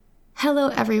Hello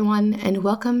everyone, and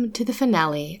welcome to the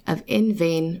finale of In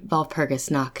Vain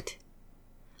Walpurgisnacht.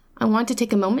 I want to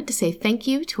take a moment to say thank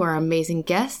you to our amazing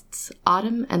guests,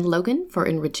 Autumn and Logan, for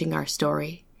enriching our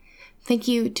story. Thank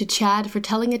you to Chad for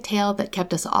telling a tale that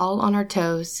kept us all on our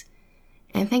toes.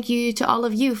 And thank you to all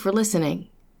of you for listening.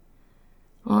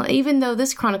 Well, even though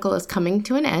this chronicle is coming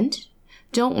to an end,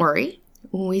 don't worry,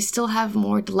 we still have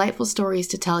more delightful stories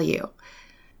to tell you.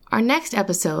 Our next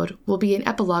episode will be an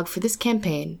epilogue for this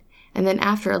campaign, and then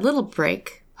after a little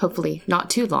break, hopefully not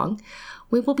too long,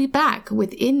 we will be back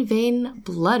with In Vain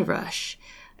Blood Rush,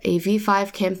 a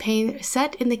V5 campaign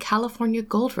set in the California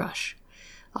Gold Rush.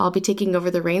 I'll be taking over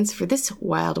the reins for this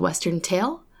wild western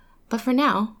tale, but for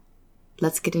now,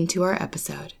 let's get into our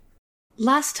episode.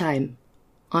 Last time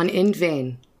on In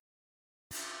Vain.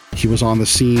 He was on the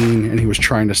scene and he was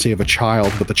trying to save a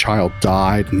child, but the child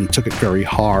died and he took it very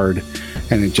hard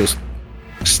and it just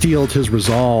steeled his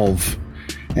resolve.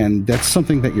 And that's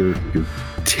something that you're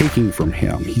taking from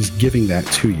him. He's giving that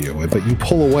to you, but you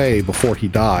pull away before he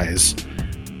dies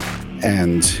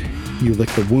and you lick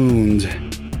the wound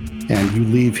and you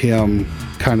leave him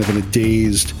kind of in a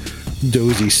dazed,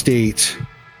 dozy state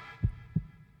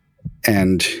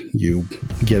and you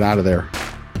get out of there.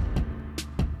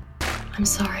 I'm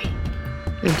sorry.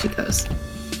 And she goes.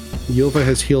 Yova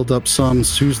has healed up some.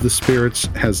 Suze the Spirits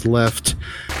has left.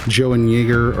 Joe and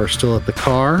Jaeger are still at the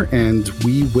car, and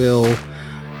we will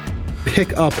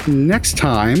pick up next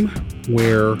time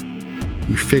where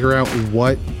we figure out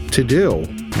what to do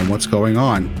and what's going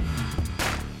on.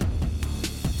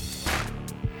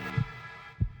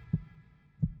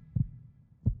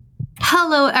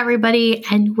 Hello, everybody,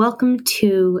 and welcome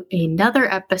to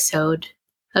another episode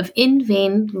of In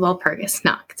Vain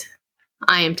Walpurgisnacht.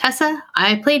 I am Tessa.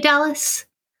 I play Dallas.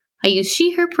 I use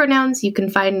she, her pronouns. You can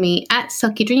find me at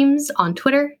Sucky Dreams on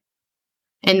Twitter.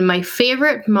 And my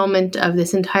favorite moment of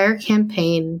this entire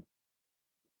campaign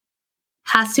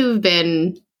has to have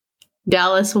been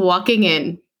Dallas walking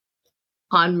in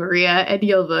on Maria and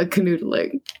Yova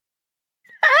canoodling.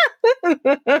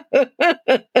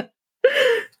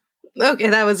 Okay,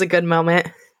 that was a good moment.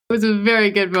 It was a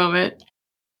very good moment.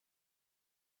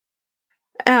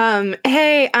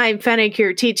 Hey, I'm Fennec,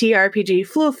 your TTRPG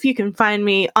Floof. You can find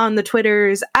me on the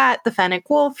Twitters at the Fennec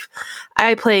Wolf.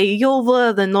 I play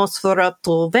Yolva, the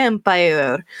Nosferatu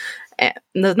vampire. The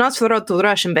Nosferatu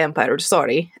Russian vampire,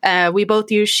 sorry. We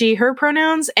both use she, her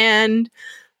pronouns, and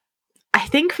I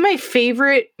think my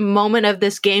favorite moment of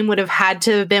this game would have had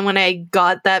to have been when I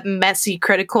got that messy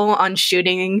critical on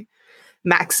shooting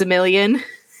Maximilian.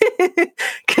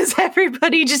 Because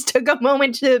everybody just took a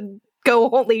moment to go,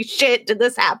 holy shit, did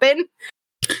this happen?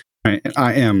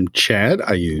 I am Chad.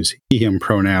 I use he, him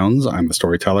pronouns. I'm the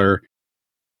storyteller.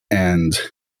 And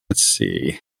let's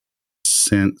see.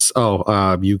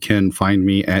 You can find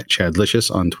me at Chadlicious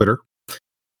on Twitter.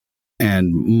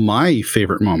 And my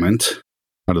favorite moment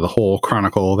out of the whole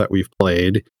chronicle that we've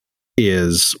played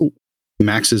is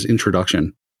Max's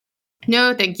introduction.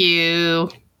 No, thank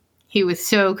you. He was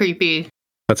so creepy.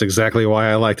 That's exactly why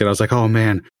I liked it. I was like, oh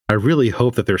man, I really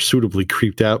hope that they're suitably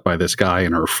creeped out by this guy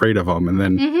and are afraid of him. And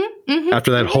then after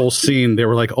that whole scene, they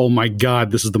were like, oh my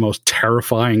God, this is the most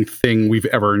terrifying thing we've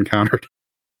ever encountered.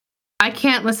 I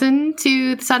can't listen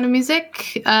to The Sound of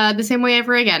Music the same way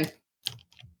ever again.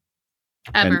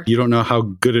 Ever. And you don't know how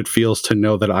good it feels to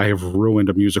know that I have ruined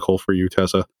a musical for you,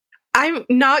 Tessa. I'm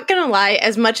not gonna lie,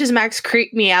 as much as Max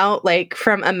creeped me out, like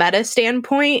from a meta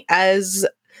standpoint, as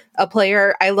a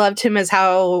player, I loved him as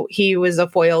how he was a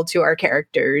foil to our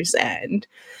characters and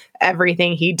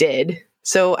everything he did.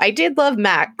 So I did love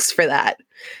Max for that.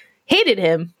 Hated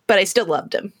him, but I still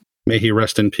loved him. May he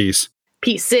rest in peace.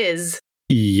 Pieces.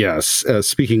 Yes.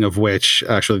 Speaking of which,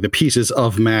 actually, the pieces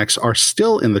of Max are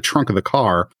still in the trunk of the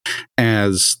car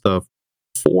as the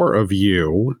four of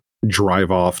you drive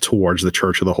off towards the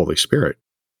Church of the Holy Spirit.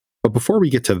 But before we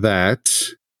get to that,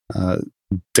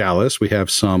 Dallas, we have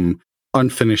some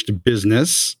unfinished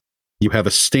business. You have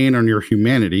a stain on your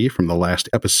humanity from the last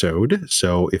episode.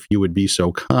 So if you would be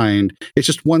so kind, it's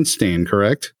just one stain,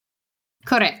 correct?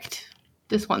 Correct.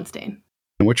 Just one stain.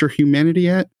 And what's your humanity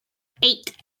at?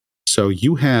 8. So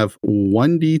you have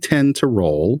 1d10 to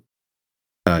roll.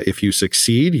 If you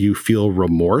succeed, you feel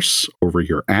remorse over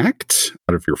your act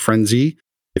out of your frenzy.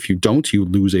 If you don't, you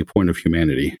lose a point of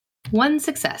humanity. 1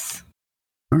 success.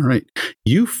 All right.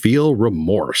 You feel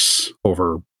remorse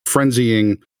over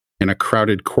frenzying in a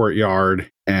crowded courtyard,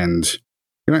 and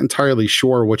you're not entirely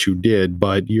sure what you did,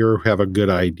 but you have a good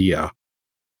idea.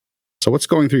 So what's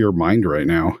going through your mind right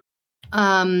now?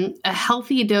 A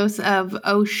healthy dose of,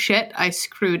 oh shit, I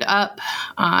screwed up.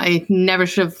 I never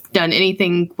should have done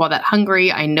anything while that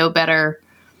hungry. I know better.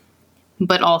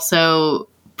 But also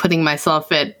putting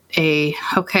myself at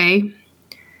okay,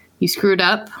 you screwed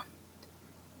up,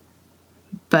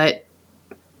 but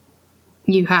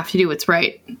you have to do what's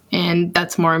right. And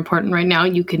that's more important right now.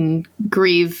 You can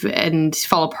grieve and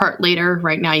fall apart later.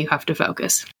 Right now, you have to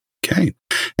focus. Okay.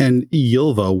 And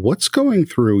Ylva, what's going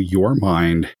through your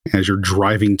mind as you're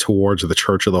driving towards the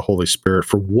Church of the Holy Spirit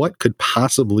for what could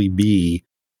possibly be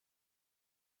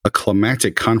a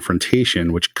climactic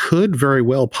confrontation, which could very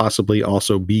well possibly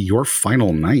also be your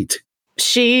final night?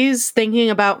 She's thinking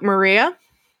about Maria.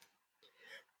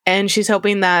 And she's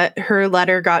hoping that her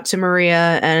letter got to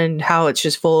Maria and how it's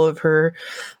just full of her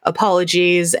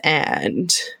apologies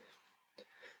and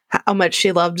how much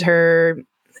she loved her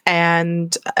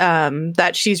and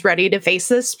that she's ready to face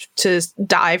this, to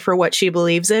die for what she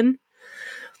believes in.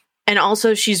 And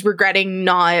also she's regretting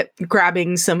not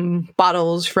grabbing some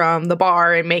bottles from the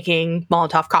bar and making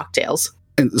Molotov cocktails.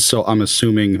 And so I'm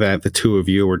assuming that the two of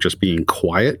you are just being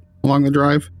quiet along the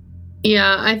drive?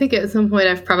 Yeah, I think at some point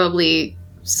I've probably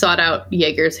sought out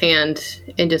Jaeger's hand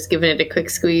and just given it a quick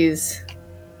squeeze.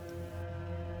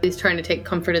 He's trying to take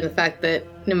comfort in the fact that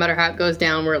no matter how it goes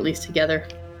down, we're at least together.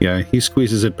 Yeah, he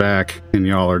squeezes it back, and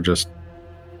y'all are just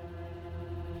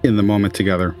in the moment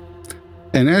together.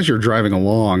 And as you're driving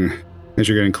along, as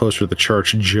you're getting closer to the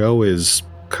church, Jo is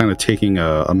kind of taking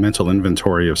a mental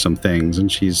inventory of some things,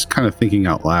 and she's kind of thinking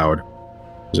out loud.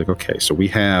 She's like, okay, so we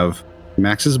have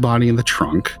Max's body in the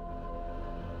trunk.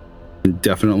 And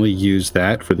definitely use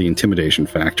that for the intimidation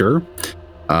factor.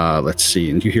 Let's see.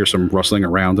 And you hear some rustling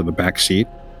around in the back seat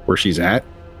where she's at.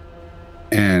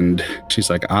 And she's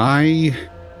like, I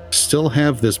still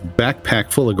have this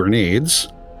backpack full of grenades.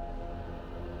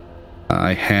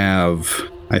 I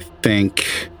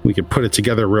think we could put it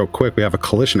together real quick. We have a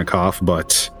Kalashnikov,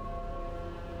 but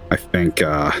I think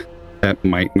that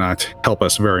might not help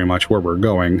us very much where we're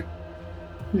going.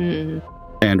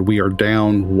 And we are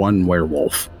down one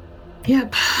werewolf.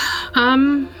 Yep.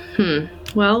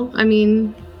 Well, I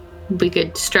mean, we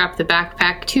could strap the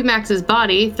backpack to Max's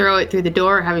body, throw it through the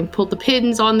door, having pulled the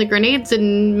pins on the grenades,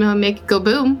 and make it go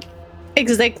boom.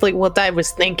 Exactly what I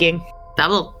was thinking.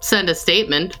 That'll send a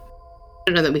statement. I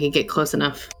don't know that we can get close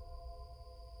enough.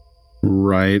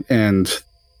 Right, and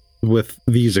with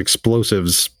these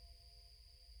explosives,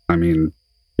 I mean,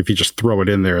 if you just throw it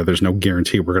in there, there's no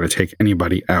guarantee we're going to take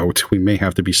anybody out. We may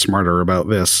have to be smarter about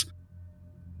this.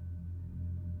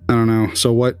 I don't know.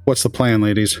 So what's the plan,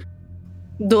 ladies?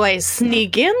 Do I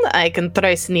sneak in? I can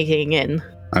try sneaking in.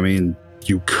 I mean,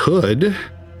 you could.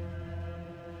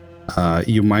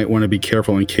 You might want to be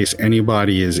careful in case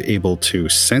anybody is able to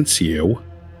sense you.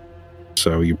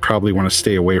 So you probably want to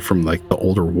stay away from, like, the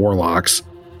older warlocks.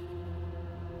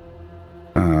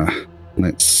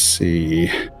 Let's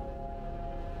see.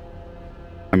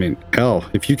 I mean, hell,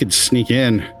 if you could sneak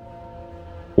in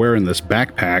wearing this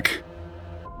backpack,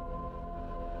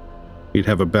 we'd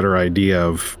have a better idea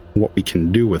of what we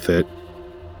can do with it.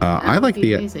 I like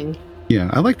the amazing. Yeah,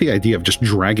 I like the idea of just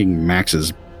dragging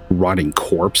Max's rotting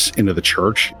corpse into the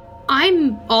church.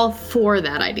 I'm all for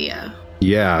that idea.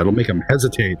 Yeah, it'll make him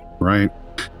hesitate, right?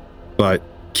 But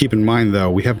keep in mind, though,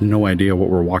 we have no idea what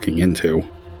we're walking into.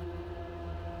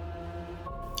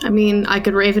 I mean, I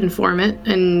could Raven form it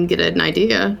and get an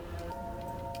idea.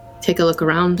 Take a look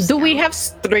around. Do we have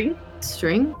string?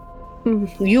 String?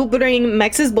 You bring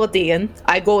Max's body in.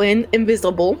 I go in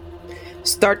invisible.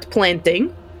 Start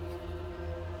planting.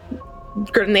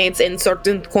 Grenades in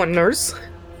certain corners.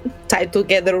 Tied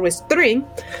together with string.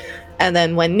 And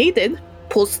then when needed,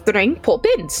 pull string, pull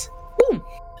pins. Boom.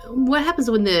 What happens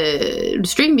when the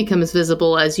string becomes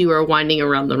visible as you are winding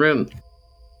around the room?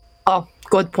 Oh,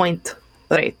 good point.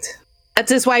 Right. That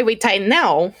is why we tie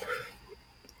now.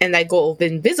 And I go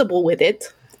invisible with it.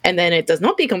 And then it does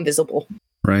not become visible.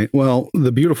 Right. Well,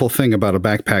 the beautiful thing about a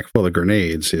backpack full of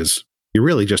grenades is you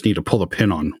really just need to pull the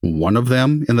pin on one of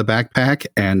them in the backpack,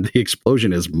 and the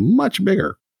explosion is much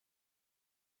bigger.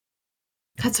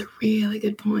 That's a really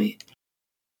good point.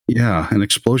 Yeah, an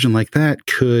explosion like that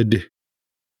could...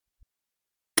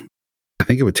 I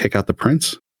think it would take out the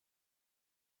prince.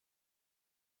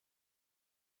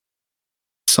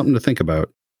 Something to think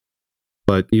about.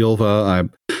 But Ylva,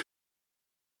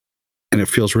 and it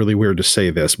feels really weird to say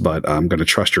this, but I'm going to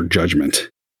trust your judgment.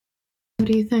 What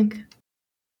do you think?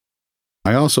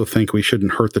 I also think we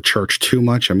shouldn't hurt the church too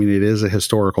much. I mean, it is a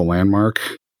historical landmark.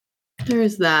 There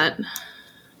is that.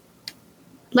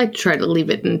 I'd like to try to leave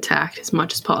it intact as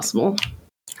much as possible.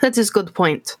 That is a good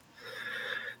point.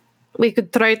 We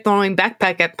could try throwing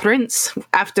backpack at Prince.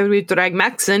 After we drag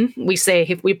Max in, we say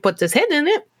if we put his head in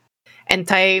it and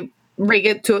rig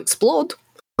it to explode.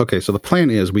 Okay, so the plan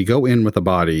is we go in with the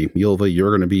body. Ylva,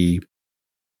 you're going to be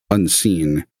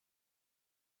unseen.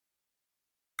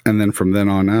 And then from then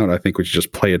on out, I think we should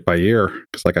just play it by ear.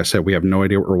 Because like I said, we have no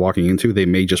idea what we're walking into. They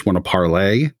may just want to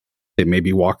parlay. They may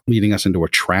be leading us into a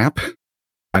trap.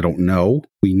 I don't know.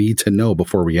 We need to know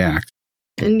before we act.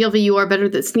 And Ylva, you are better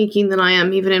at sneaking than I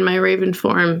am. Even in my raven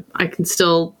form, I can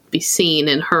still be seen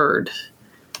and heard.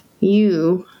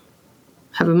 You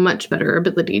have a much better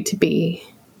ability to be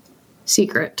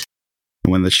secret.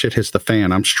 When the shit hits the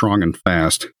fan, I'm strong and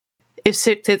fast. If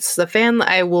shit hits the fan,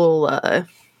 I will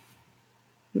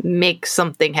make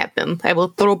something happen. I will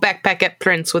throw backpack at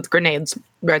Prince with grenades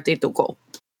ready to go.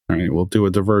 All right, we'll do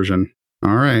a diversion.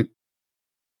 All right.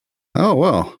 Oh,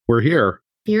 well, we're here.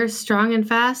 You're strong and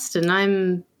fast, and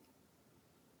I'm,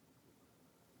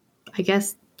 I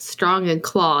guess, strong and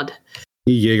clawed.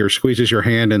 Jaeger squeezes your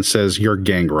hand and says, "You're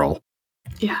Gangrel."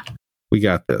 Yeah. We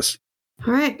got this.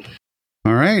 All right.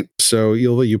 All right. So,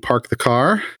 Ylva, you park the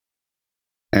car,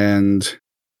 and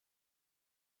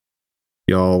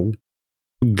y'all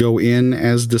go in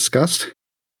as discussed?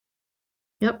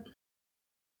 Yep.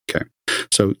 Okay.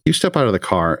 So, you step out of the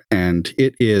car, and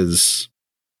it is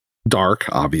dark,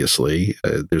 obviously.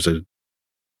 There's a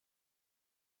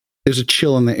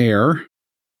chill in the air,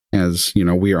 as, you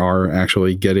know, we are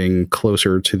actually getting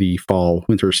closer to the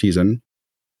fall-winter season.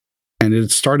 And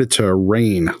it started to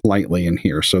rain lightly in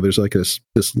here. So there's like this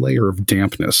layer of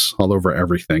dampness all over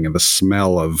everything, and the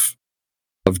smell of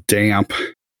damp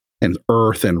and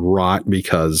earth and rot,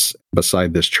 because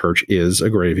beside this church is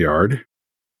a graveyard,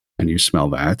 and you smell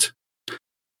that.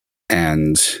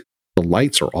 And the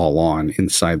lights are all on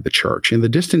inside the church. In the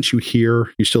distance, you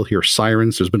still hear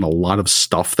sirens. There's been a lot of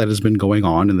stuff that has been going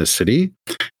on in the city,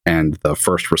 and the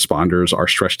first responders are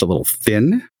stretched a little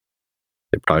thin.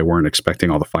 They probably weren't expecting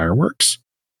all the fireworks.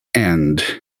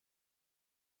 And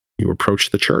you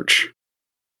approach the church.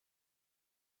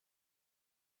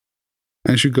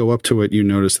 As you go up to it, you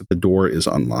notice that the door is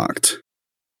unlocked.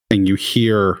 And you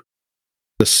hear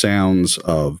the sounds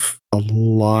of a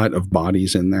lot of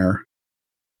bodies in there.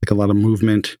 Like a lot of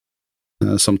movement,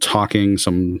 some talking,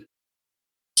 some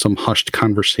hushed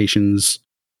conversations,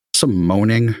 some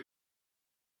moaning,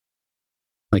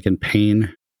 like in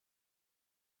pain.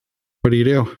 What do you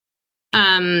do?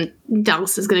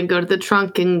 Dallas is going to go to the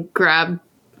trunk and grab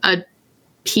a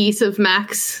piece of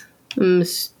Max and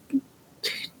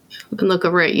look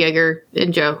over at Jaeger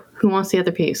and Joe. Who wants the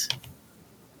other piece?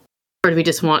 Or do we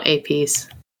just want a piece?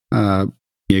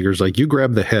 Jaeger's like, you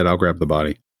grab the head, I'll grab the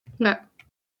body. Yeah.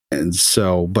 And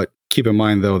so, but keep in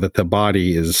mind, though, that the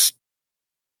body is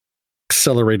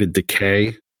accelerated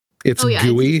decay. It's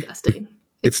gooey. It's disgusting.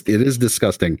 It is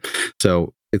disgusting.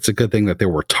 So it's a good thing that there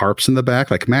were tarps in the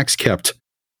back. Like, Max kept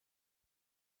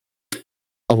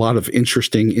a lot of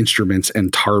interesting instruments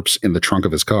and tarps in the trunk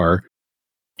of his car.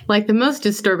 Like the most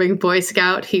disturbing Boy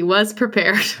Scout, he was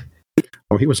prepared.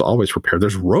 Oh, he was always prepared.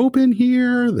 There's rope in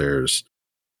here. There's,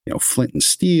 flint and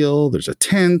steel. There's a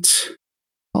tent.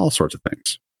 All sorts of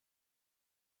things.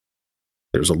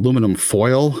 There's aluminum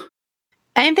foil.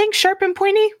 Anything sharp and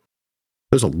pointy?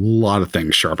 There's a lot of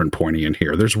things sharp and pointy in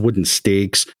here. There's wooden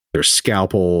stakes. There's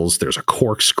scalpels. There's a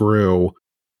corkscrew.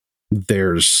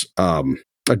 There's a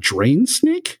drain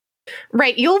snake.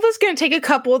 Right. Ylva's going to take a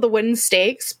couple of the wooden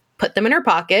stakes, put them in her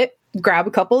pocket, grab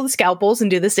a couple of the scalpels, and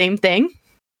do the same thing.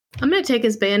 I'm going to take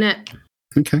his bayonet.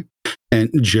 Okay. And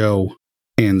Joe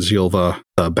hands Ylva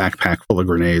a backpack full of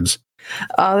grenades.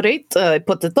 All right. I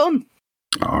put it on.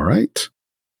 All right.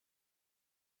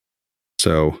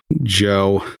 So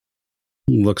Joe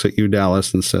looks at you,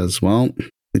 Dallas, and says, well,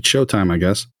 it's showtime, I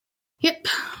guess. Yep.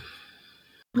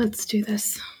 Let's do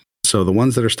this. So the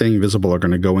ones that are staying visible are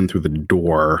going to go in through the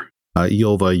door.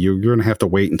 Ylva, you're going to have to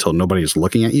wait until nobody's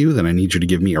looking at you. Then I need you to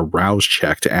give me a rouse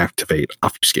check to activate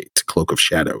Obfuscate, Cloak of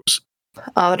Shadows.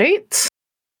 All right.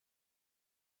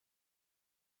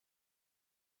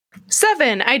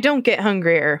 7. I don't get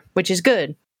hungrier, which is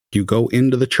good. You go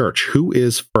into the church. Who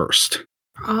is first?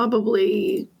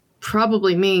 Probably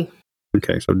me.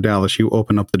 Okay, so Dallas, you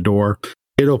open up the door.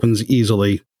 It opens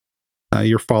easily.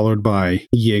 You're followed by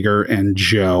Jaeger and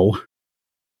Joe.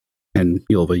 And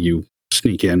Ylva, you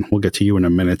sneak in. We'll get to you in a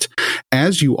minute.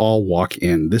 As you all walk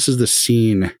in, this is the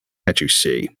scene that you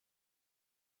see.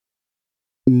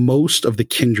 Most of the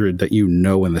kindred that you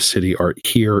know in the city are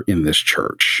here in this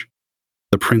church.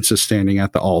 The prince is standing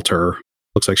at the altar.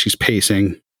 Looks like she's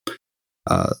pacing.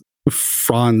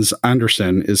 Franz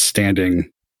Anderson is standing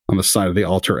on the side of the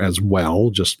altar as well,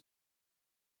 just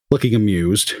looking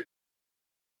amused.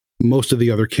 Most of the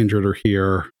other kindred are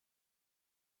here.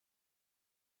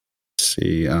 Let's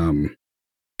see.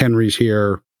 Henry's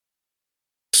here.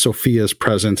 Sophia's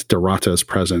present. Dorata is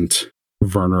present.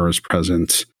 Werner is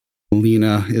present.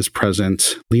 Lena is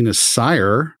present. Lena's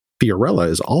sire, Fiorella,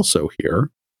 is also here.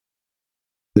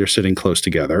 They're sitting close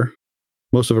together.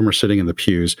 Most of them are sitting in the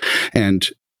pews. And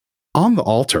on the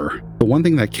altar, the one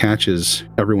thing that catches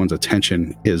everyone's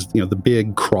attention is, the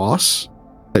big cross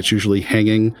that's usually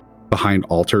hanging behind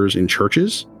altars in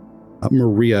churches.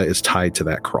 Maria is tied to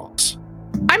that cross.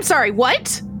 I'm sorry,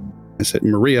 what? I said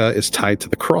Maria is tied to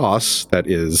the cross that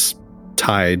is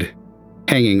tied,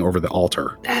 hanging over the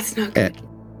altar. That's not good.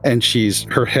 And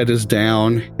her head is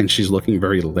down, and she's looking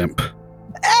very limp.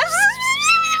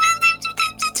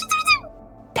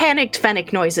 Panicked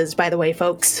Fennec noises, by the way,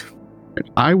 folks.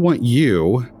 I want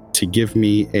you to give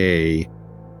me a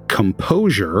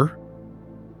composure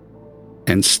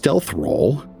and stealth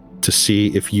roll to see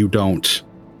if you don't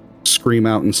scream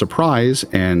out in surprise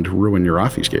and ruin your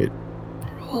obfuscate.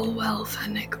 Roll well,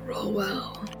 Fennec, roll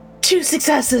well. 2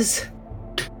 successes.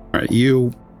 All right,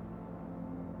 you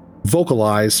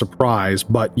vocalize surprise,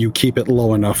 but you keep it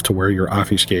low enough to where your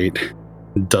obfuscate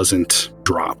doesn't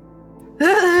drop.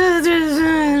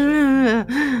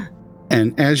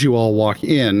 And as you all walk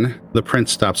in, the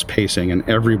prince stops pacing and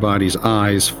everybody's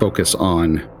eyes focus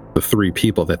on the 3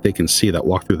 people that they can see that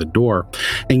walk through the door.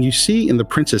 And you see in the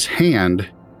prince's hand,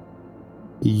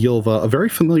 Ylva, a very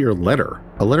familiar letter,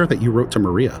 a letter that you wrote to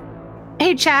Maria.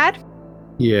 Hey, Chad?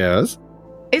 Yes?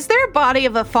 Is there a body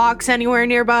of a fox anywhere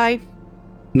nearby?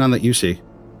 None that you see.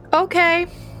 Okay.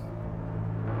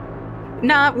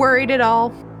 Not worried at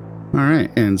all. All right,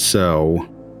 and so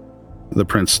the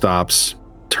prince stops,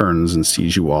 turns and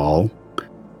sees you all,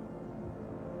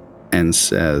 and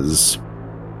says,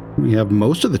 "We have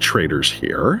most of the traders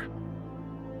here.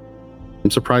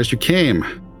 I'm surprised you came."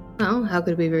 Oh, how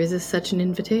could we resist such an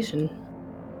invitation?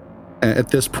 At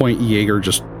this point, Jaeger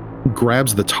just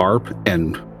grabs the tarp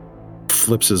and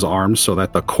flips his arms so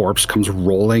that the corpse comes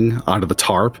rolling onto the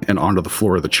tarp and onto the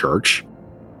floor of the church.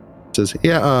 Says,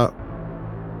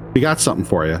 we got something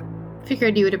for you.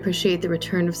 Figured you would appreciate the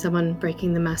return of someone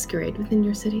breaking the masquerade within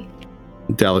your city.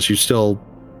 Dallas, you still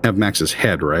have Max's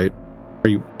head, right? Are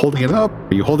you holding it up?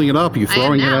 Are you holding it up? Are you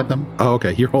throwing it at them? Oh,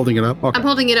 okay. You're holding it up? Okay. I'm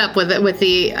holding it up with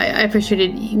the. I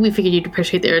appreciated. We figured you'd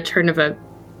appreciate the return of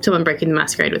someone breaking the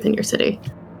masquerade within your city.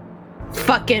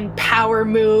 Fucking power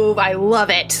move. I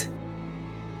love it.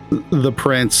 The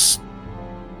prince,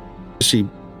 she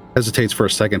hesitates for a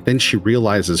second. Then she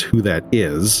realizes who that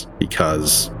is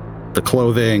because the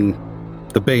clothing,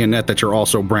 the bayonet that you're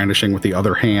also brandishing with the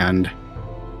other hand.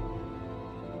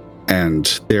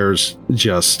 And there's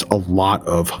just a lot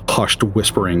of hushed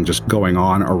whispering just going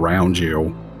on around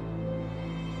you.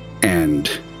 And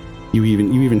you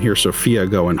even hear Sophia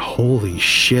going, "Holy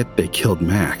shit, they killed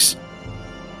Max."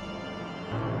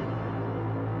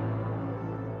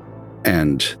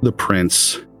 And the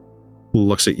prince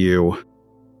looks at you,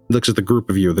 looks at the group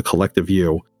of you, the collective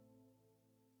you,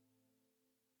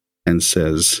 and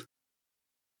says,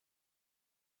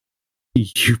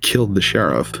 "You killed the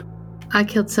sheriff." I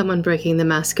killed someone breaking the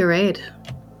masquerade.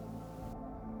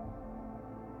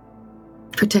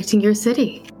 Protecting your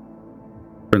city.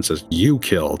 Prince says, "You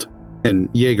killed." And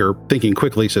Jaeger, thinking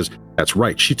quickly, says, "That's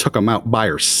right, she took him out by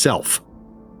herself.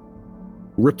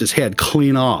 Ripped his head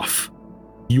clean off.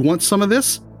 You want some of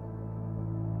this?"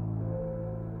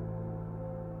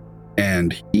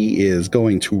 And he is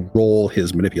going to roll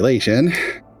his manipulation.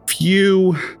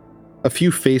 A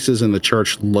few faces in the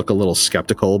church look a little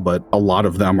skeptical, but a lot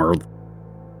of them are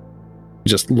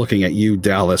just looking at you,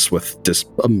 Dallas, with this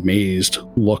amazed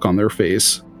look on their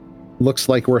face. Looks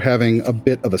like we're having a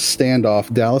bit of a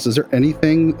standoff. Dallas, is there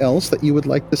anything else that you would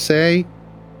like to say?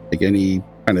 Like any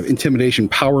kind of intimidation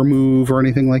power move or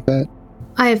anything like that?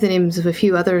 I have the names of a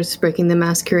few others breaking the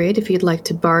masquerade if you'd like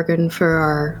to bargain for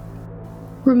our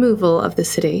removal of the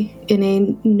city in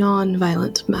a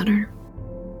non-violent manner.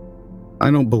 I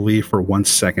don't believe for 1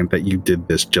 second that you did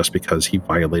this just because he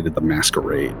violated the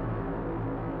masquerade.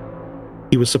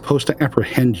 He was supposed to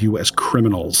apprehend you as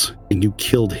criminals, and you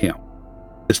killed him.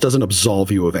 This doesn't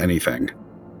absolve you of anything.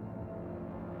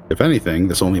 If anything,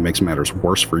 this only makes matters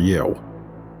worse for you.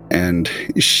 And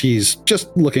she's just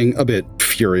looking a bit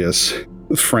furious.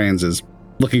 Franz is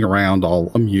looking around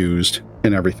all amused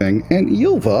and everything. And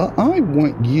Ylva, I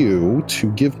want you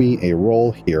to give me a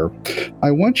roll here.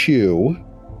 I want you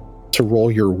to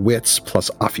roll your wits plus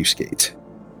obfuscate.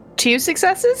 2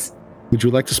 successes? Would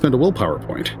you like to spend a willpower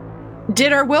point?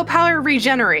 Did our willpower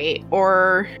regenerate,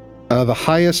 or... The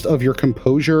highest of your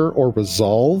composure or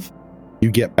resolve,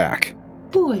 you get back.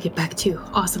 Ooh, I get back too.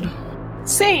 Awesome.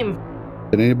 Same.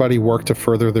 Did anybody work to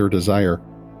further their desire?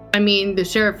 I mean, the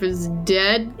sheriff is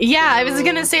dead. Yeah, I was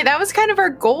gonna say that was kind of our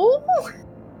goal.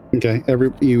 Okay,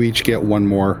 you each get one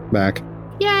more back.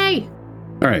 Yay!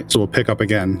 All right, so we'll pick up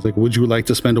again. Like, would you like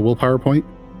to spend a willpower point?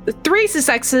 3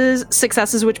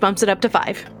 successes, which bumps it up to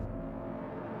 5.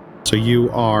 So you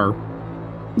are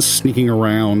sneaking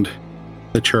around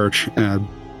the church,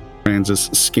 Francis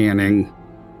scanning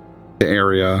the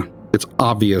area. It's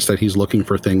obvious that he's looking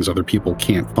for things other people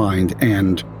can't find,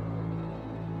 and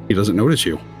he doesn't notice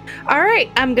you. All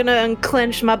right, I'm gonna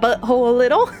unclench my butthole a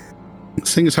little.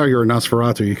 Seeing as how you're a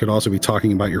Nosferatu, you could also be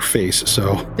talking about your face,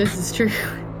 so... This is true.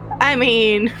 I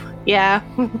mean, yeah,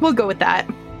 we'll go with that.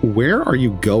 Where are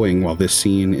you going while this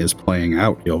scene is playing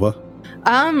out, Ylva?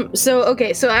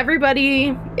 So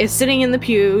everybody is sitting in the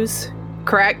pews,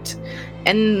 correct?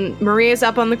 And Maria's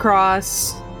up on the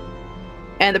cross,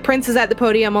 and the prince is at the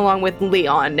podium along with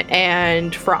Leon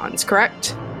and Franz,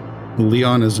 correct?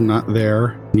 Leon is not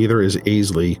there, neither is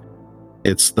Aisley.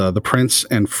 It's the prince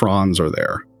and Franz are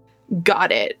there.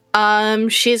 Got it.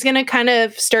 She's gonna kind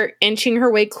of start inching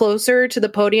her way closer to the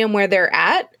podium where they're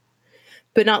at,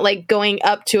 but not like going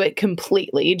up to it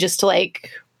completely, just to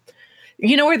like,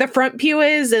 you know where the front pew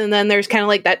is, and then there's kind of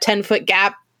like that 10-foot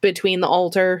gap between the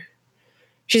altar.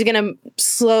 She's gonna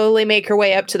slowly make her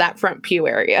way up to that front pew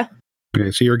area.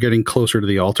 Okay, so you're getting closer to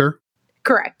the altar?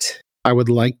 Correct. I would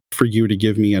like for you to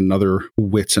give me another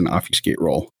wits and obfuscate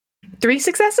roll. 3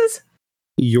 successes?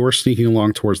 You're sneaking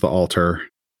along towards the altar,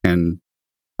 and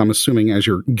I'm assuming as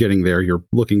you're getting there, you're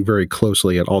looking very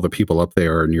closely at all the people up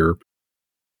there, and you're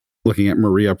looking at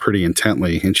Maria pretty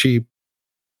intently, and she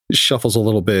shuffles a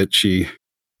little bit. She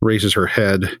raises her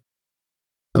head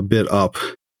a bit up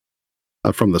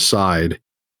from the side,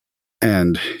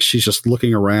 and she's just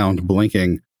looking around,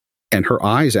 blinking, and her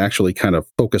eyes actually kind of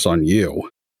focus on you.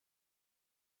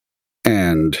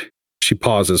 And she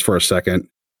pauses for a second,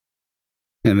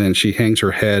 and then she hangs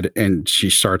her head, and she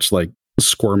starts like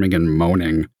squirming and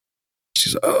moaning.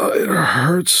 She's, "Oh, it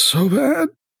hurts so bad.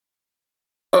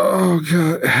 Oh,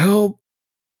 God, help.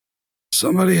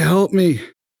 Somebody help me.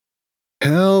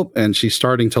 Help." And she's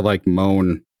starting to like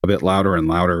moan a bit louder and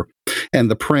louder.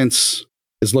 And the prince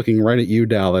is looking right at you,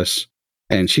 Dallas,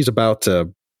 and she's about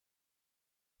to,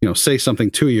 say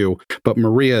something to you, but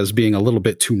Maria is being a little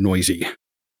bit too noisy.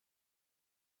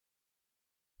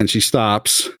 And she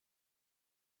stops,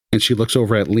 and she looks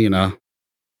over at Lena and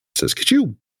says, "Could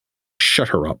you shut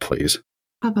her up, please?"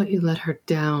 How about you let her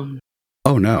down?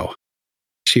 "Oh, no."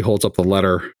 She holds up the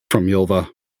letter from Ylva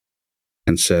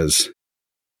and says,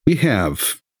 "We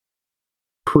have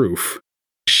proof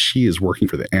she is working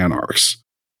for the Anarchs.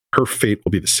 Her fate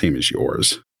will be the same as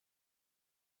yours."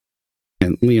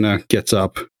 And Lena gets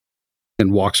up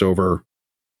and walks over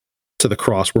to the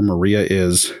cross where Maria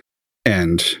is,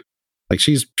 and like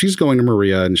she's going to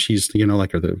Maria, and she's,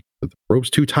 like, are the ropes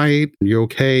too tight? Are you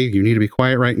okay? You need to be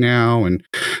quiet right now. And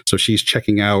so she's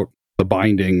checking out the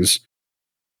bindings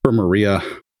for Maria,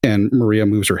 and Maria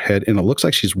moves her head, and it looks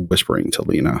like she's whispering to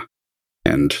Lena.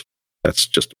 And that's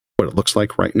just what it looks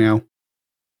like right now.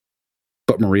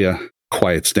 But Maria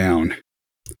quiets down.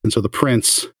 And so the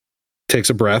prince takes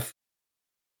a breath,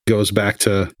 goes back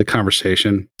to the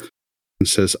conversation, and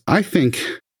says, "I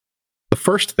think the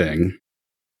first thing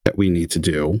that we need to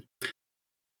do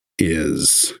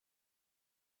is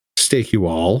stake you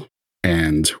all,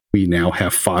 and we now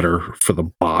have fodder for the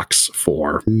box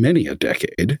for many a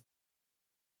decade.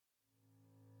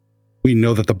 We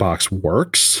know that the box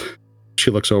works."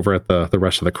 She looks over at the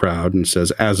rest of the crowd and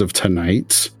says, "As of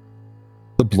tonight,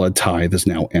 the blood tithe is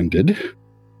now ended.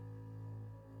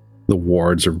 The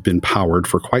wards have been powered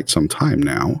for quite some time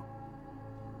now,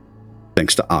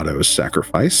 thanks to Otto's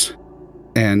sacrifice.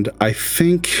 And I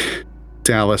think,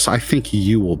 Dallas,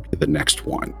 you will be the next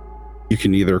one. You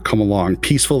can either come along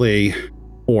peacefully,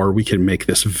 or we can make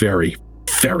this very,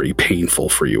 very painful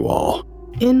for you all."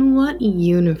 In what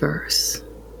universe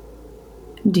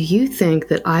do you think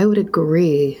that I would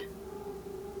agree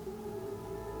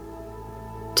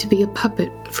to be a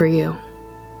puppet for you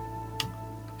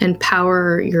and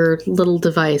power your little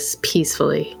device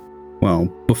peacefully? Well,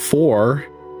 before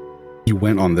you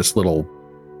went on this little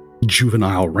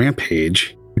juvenile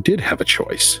rampage, you did have a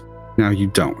choice. Now you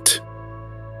don't.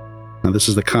 Now this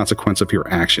is the consequence of your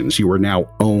actions. You are now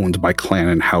owned by Clan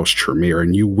and House Tremere,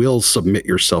 and you will submit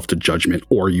yourself to judgment,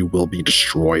 or you will be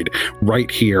destroyed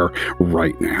right here,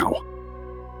 right now.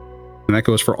 And that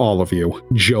goes for all of you,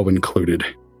 Joe included.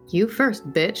 You first,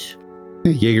 bitch.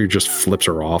 Jaeger just flips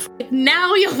her off.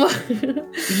 Now Ylva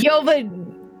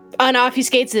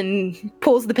unobfuscates and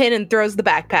pulls the pin and throws the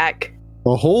backpack.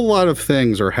 A whole lot of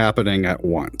things are happening at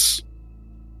once.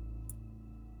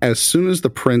 As soon as the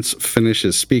prince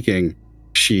finishes speaking,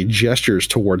 she gestures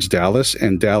towards Dallas,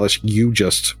 and Dallas, you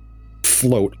just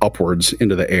float upwards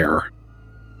into the air.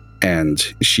 And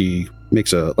she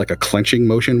makes a clenching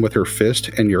motion with her fist,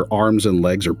 and your arms and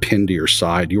legs are pinned to your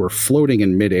side. You are floating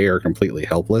in midair, completely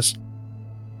helpless.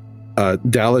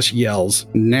 Dallas yells,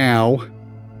 "Now!"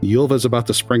 Yulva's about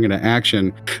to spring into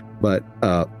action, but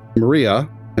Maria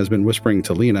has been whispering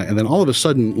to Lena, and then all of a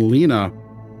sudden, Lena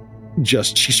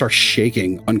she starts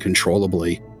shaking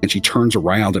uncontrollably, and she turns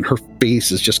around, and her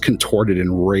face is just contorted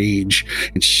in rage,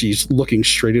 and she's looking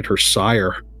straight at her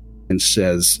sire and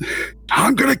says,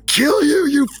 "I'm gonna kill you,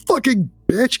 you fucking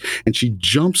bitch!" And she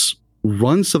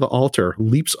runs to the altar,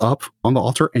 leaps up on the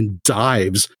altar, and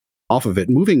dives off of it,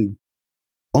 moving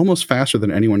almost faster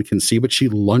than anyone can see, but she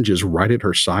lunges right at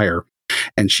her sire,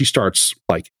 and she starts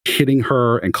hitting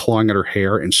her and clawing at her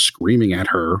hair and screaming at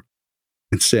her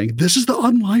and saying, "This is the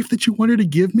unlife that you wanted to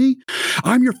give me?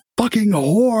 I'm your fucking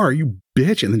whore, you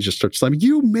bitch." And then just starts slamming,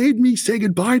 "You made me say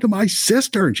goodbye to my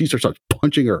sister." And she starts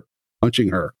punching her.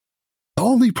 "The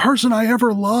only person I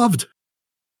ever loved."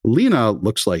 Lena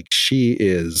looks like she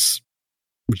is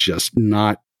just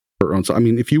not her own. So, I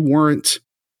mean, if you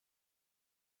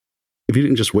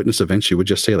didn't just witness events, you would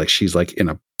just say she's in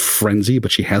a frenzy,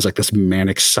 but she has this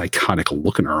manic, psychotic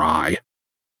look in her eye.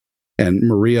 And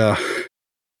Maria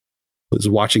was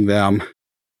watching them,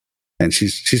 and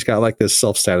she's got this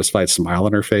self-satisfied smile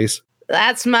on her face.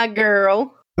 That's my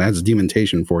girl. That's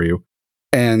demontation for you.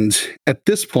 And at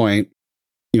this point,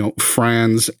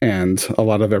 Franz and a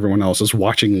lot of everyone else is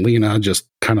watching Lena just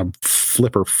kind of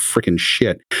flip her freaking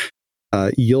shit.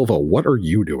 Yulva, what are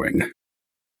you doing?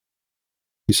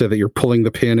 You said that you're pulling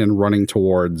the pin and running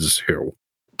towards who?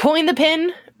 Pulling the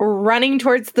pin, running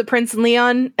towards the Prince and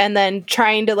Leon, and then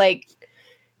trying to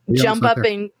jump up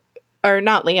or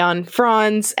not Leon,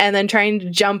 Franz, and then trying to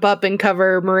jump up and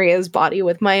cover Maria's body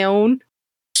with my own.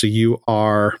 So you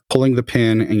are pulling the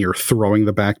pin and you're throwing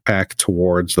the backpack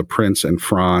towards the Prince and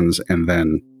Franz and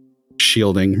then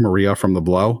shielding Maria from the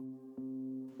blow?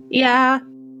 Yeah.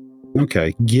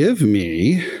 Okay, give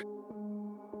me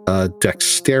a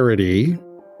dexterity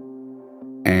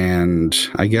and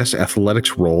I guess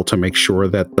athletics roll to make sure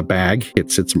that the bag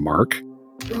hits its mark.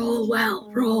 Roll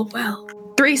well.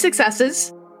 3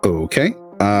 successes. Okay.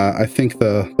 I think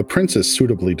the Prince is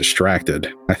suitably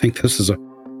distracted. I think this is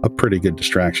a pretty good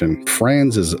distraction.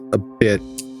 Franz is a bit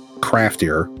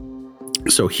craftier,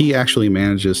 so he actually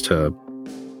manages to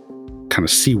kind of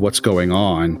see what's going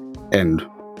on and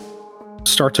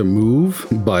start to move,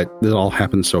 but it all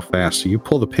happens so fast. So you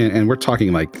pull the pin, and we're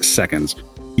talking seconds.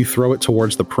 You throw it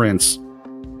towards the Prince.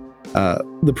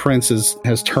 The Prince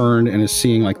has turned and is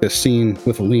seeing this scene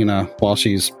with Lena while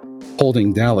she's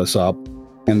holding Dallas up,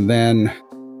 and then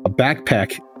a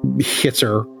backpack hits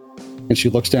her, and she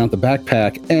looks down at the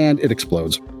backpack, and it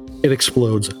explodes. It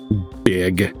explodes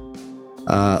big.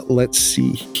 Let's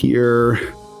see here.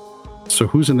 So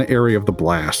who's in the area of the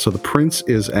blast? So the Prince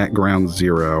is at ground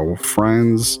zero.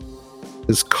 Franz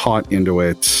is caught into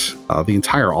it. The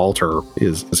entire altar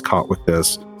is caught with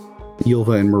this.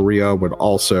 Yulva and Maria would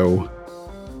also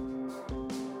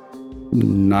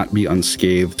not be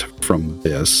unscathed from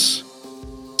this.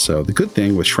 So the good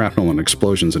thing with shrapnel and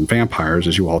explosions and vampires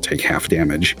is you all take half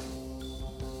damage.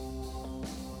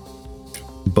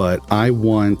 But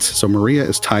so Maria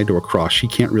is tied to a cross. She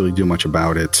can't really do much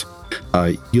about it.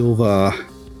 Yulva,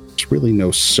 there's really no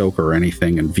soak or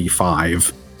anything in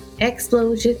V5.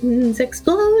 Explosions.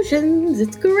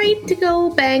 It's great to go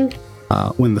bang.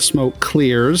 When the smoke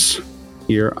clears,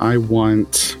 here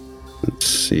let's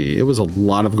see, it was a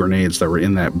lot of grenades that were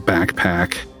in that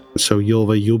backpack. So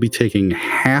Yulva, you'll be taking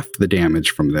half the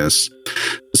damage from this.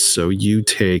 So you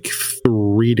take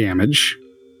 3 damage.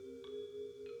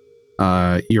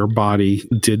 Your body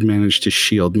did manage to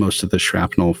shield most of the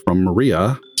shrapnel from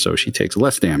Maria, so she takes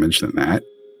less damage than that.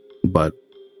 But,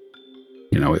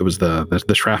 it was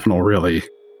the shrapnel really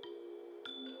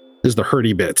is the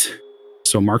hurty bit.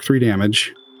 So mark 3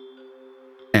 damage.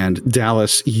 And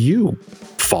Dallas, you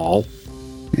fall.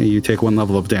 You take 1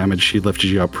 level of damage. She lifted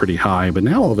you up pretty high, but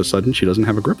now all of a sudden she doesn't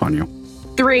have a grip on you.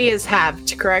 3 is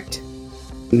halved, correct?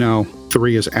 No,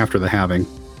 3 is after the halving.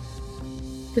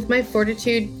 With my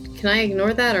fortitude, can I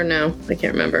ignore that or no? I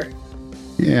can't remember.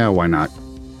 Yeah, why not?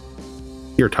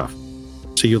 You're tough.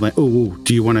 So you land. Oh,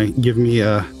 do you want to give me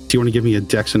a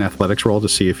Dex and Athletics roll to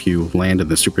see if you land in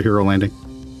the superhero landing?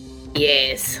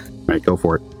 Yes. All right, go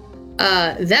for it.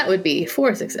 That would be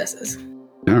 4 successes.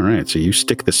 All right, so you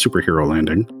stick the superhero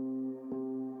landing.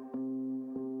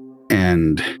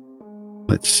 And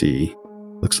let's see.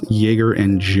 Looks Jaeger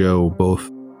and Joe both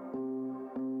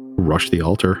rush the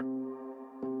altar.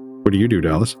 What do you do,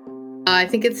 Dallas? I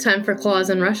think it's time for claws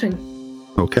and rushing.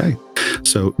 Okay.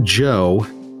 So Joe,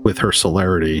 with her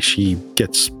celerity, she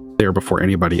gets there before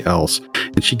anybody else.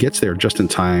 And she gets there just in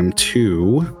time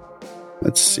to...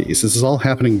 Let's see. This is all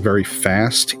happening very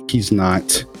fast. He's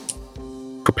not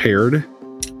prepared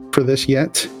for this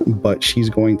yet, but she's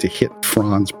going to hit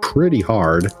Franz pretty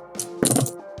hard.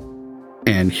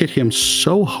 And hit him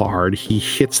so hard, he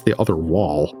hits the other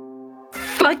wall.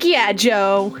 Fuck yeah,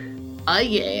 Joe. Oh,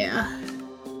 yeah.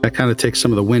 That kind of takes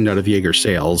some of the wind out of Jaeger's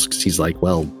sails, because he's like,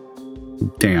 well,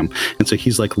 damn. And so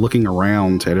he's like looking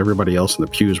around at everybody else in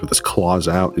the pews with his claws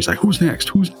out. And he's like, who's next?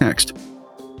 Who's next?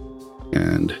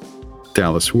 And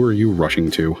Dallas, who are you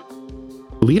rushing to?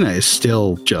 Lena is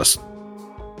still just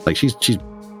like she's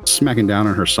smacking down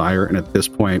on her sire. And at this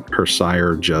point, her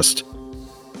sire just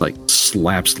like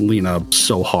slaps Lena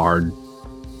so hard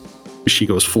she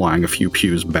goes flying a few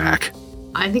pews back.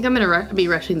 I think I'm going to be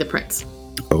rushing the prince.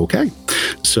 Okay.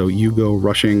 So you go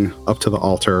rushing up to the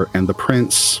altar, and the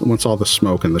prince, once all the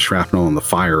smoke and the shrapnel and the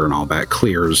fire and all that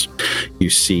clears, you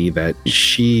see that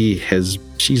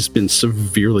she's been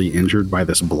severely injured by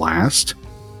this blast.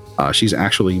 She's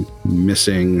actually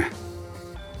missing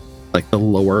like the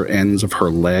lower ends of her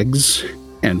legs,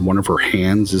 and one of her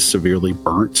hands is severely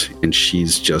burnt, and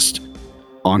she's just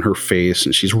on her face,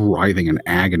 and she's writhing in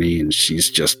agony, and she's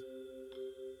just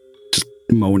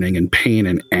moaning in pain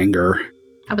and anger.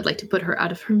 I would like to put her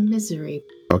out of her misery.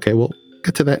 Okay, we'll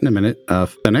get to that in a minute.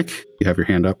 Fennec, you have your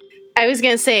hand up. I was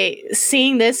going to say,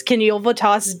 seeing this, can Yulva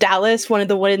toss Dallas one of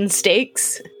the wooden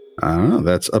stakes? I don't know.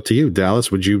 That's up to you.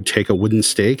 Dallas, would you take a wooden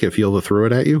stake if Yulva threw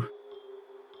it at you?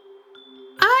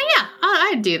 Yeah,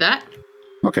 I'd do that.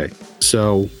 Okay,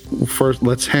 so first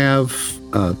let's have,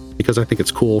 because I think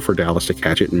it's cool for Dallas to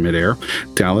catch it in midair.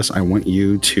 Dallas, I want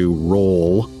you to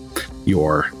roll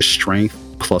your strength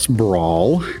plus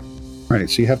brawl. All right,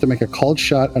 so you have to make a called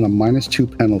shot and a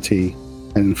 -2 penalty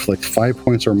and inflict 5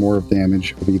 points or more of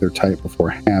damage of either type before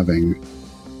halving.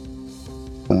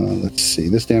 Let's see.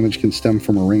 This damage can stem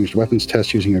from a ranged weapons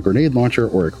test using a grenade launcher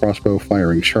or a crossbow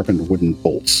firing sharpened wooden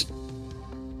bolts.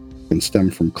 It can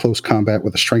stem from close combat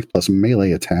with a strength plus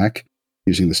melee attack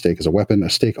using the stake as a weapon. A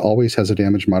stake always has a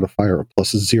damage modifier of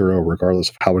 +0 regardless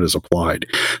of how it is applied.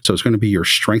 So it's going to be your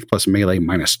strength plus melee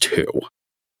 -2.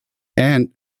 And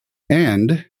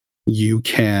you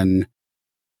can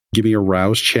give me a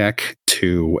rouse check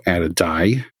to add a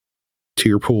die to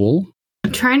your pool.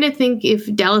 I'm trying to think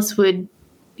if Dallas would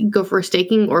go for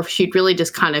staking or if she'd really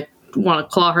just kind of want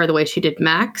to claw her the way she did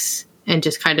Max and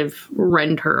just kind of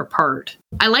rend her apart.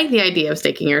 I like the idea of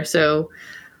staking her, so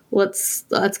let's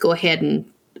go ahead and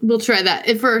we'll try that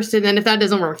at first, and then if that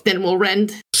doesn't work, then we'll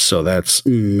rend. So that's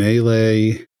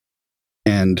melee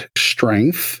and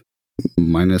strength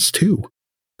 -2.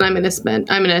 I'm gonna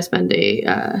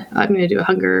do a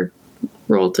hunger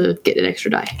roll to get an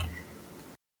extra die.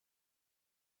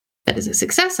 That is a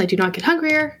success. I do not get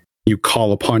hungrier. You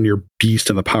call upon your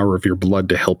beast and the power of your blood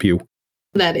to help you.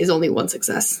 That is only one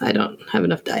success. I don't have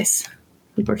enough dice,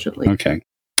 unfortunately. Okay.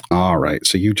 All right.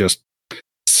 So you just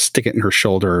stick it in her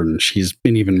shoulder, and she's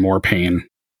in even more pain.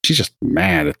 She's just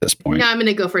mad at this point. Yeah, I'm going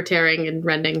to go for tearing and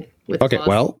rending with Okay,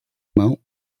 claws. well,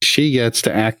 she gets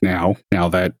to act now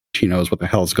that she knows what the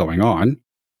hell's going on.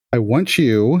 I want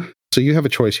you... So you have a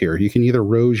choice here. You can either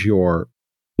roll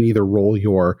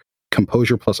your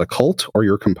composure plus occult or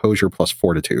your composure plus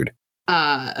fortitude.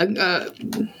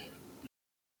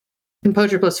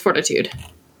 Composure plus fortitude.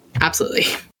 Absolutely.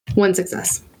 One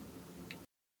success.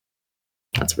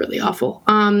 That's really awful.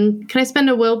 Can I spend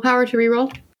a willpower to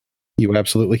reroll? You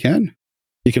absolutely can.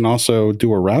 You can also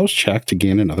do a rouse check to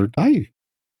gain another dice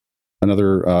for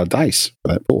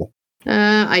that pool.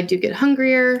 I do get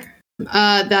hungrier.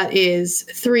 That is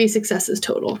 3 successes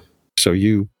total. So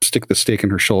you stick the stake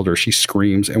in her shoulder. She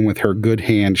screams, and with her good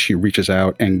hand, she reaches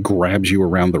out and grabs you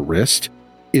around the wrist.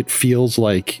 It feels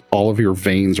like all of your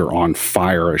veins are on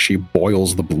fire as she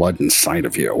boils the blood inside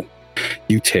of you.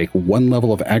 You take 1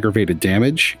 level of aggravated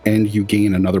damage, and you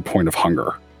gain another point of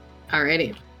hunger.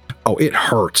 Alrighty. Oh, it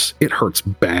hurts. It hurts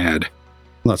bad.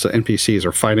 Lots of NPCs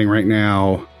are fighting right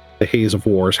now. The haze of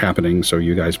war is happening, so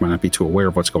you guys might not be too aware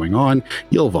of what's going on.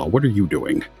 Yulva, what are you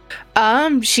doing?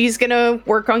 She's gonna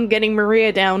work on getting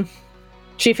Maria down.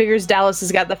 She figures Dallas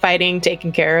has got the fighting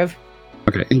taken care of.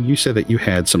 Okay, and you said that you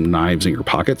had some knives in your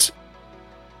pockets.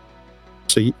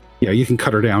 So, you can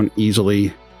cut her down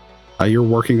easily. You're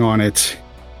working on it.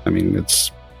 I mean,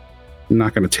 it's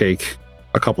not going to take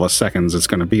a couple of seconds. It's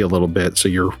going to be a little bit, so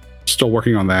you're still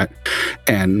working on that.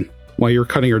 And while you're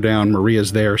cutting her down,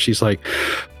 Maria's there. She's like,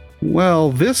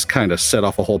 Well, this kind of set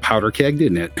off a whole powder keg,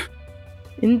 didn't it?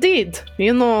 Indeed.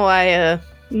 I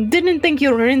didn't think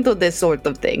you were into this sort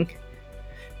of thing.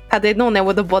 Had I known, I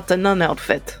would have bought a nun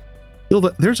outfit.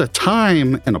 Ylva, there's a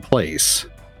time and a place.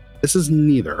 This is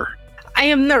neither. I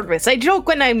am nervous. I joke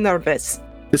when I'm nervous.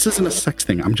 This isn't a sex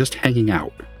thing. I'm just hanging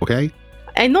out, okay?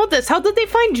 I know this. How did they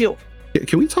find you?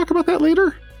 Can we talk about that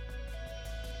later?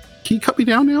 Can you cut me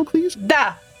down now, please?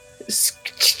 Da.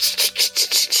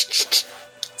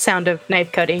 Sound of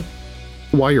knife cutting.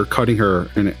 While you're cutting her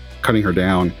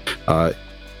down,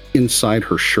 inside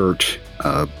her shirt,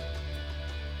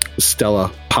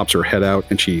 Stella pops her head out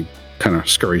and she kind of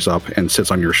scurries up and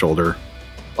sits on your shoulder.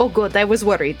 Oh, good. I was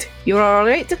worried. You're all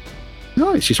right?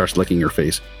 No, she starts licking your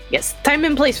face. Yes, time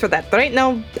and place for that. Right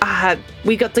now,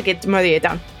 we got to get Maria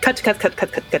down. Cut.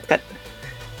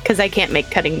 Because I can't make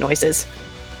cutting noises.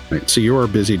 Right, so you are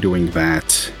busy doing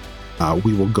that.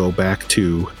 We will go back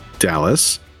to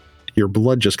Dallas. Your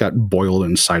blood just got boiled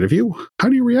inside of you. How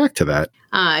do you react to that?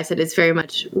 I said it's very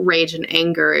much rage and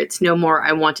anger. It's no more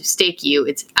I want to stake you.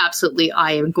 It's absolutely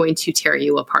I am going to tear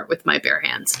you apart with my bare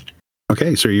hands.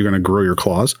 Okay, so you're going to grow your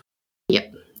claws?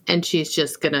 Yep. And she's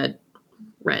just going to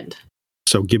rend.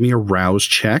 So give me a rouse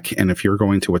check, and if you're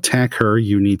going to attack her,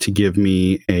 you need to give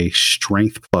me a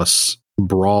strength plus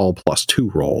brawl plus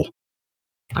 2 roll.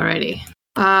 Alrighty.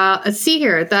 Let's see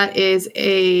here. That is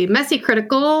a messy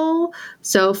critical.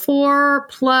 So 4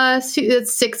 plus 2,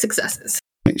 that's 6 successes.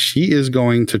 She is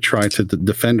going to try to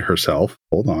defend herself.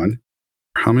 Hold on.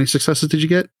 How many successes did you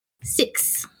get?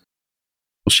 6.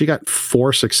 Well, she got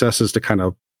 4 successes to kind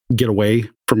of get away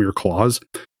from your claws.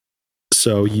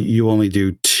 So you only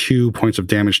do 2 points of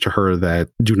damage to her that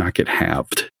do not get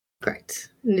halved. Correct.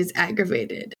 And is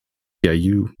aggravated. Yeah,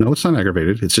 no, it's not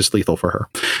aggravated. It's just lethal for her.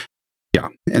 Yeah.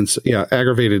 And so, yeah,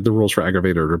 aggravated, the rules for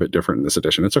aggravated are a bit different in this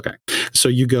edition. It's okay. So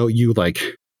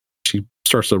she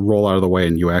starts to roll out of the way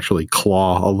and you actually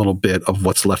claw a little bit of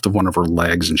what's left of one of her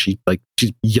legs. And she's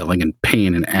yelling in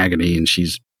pain and agony. And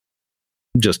she's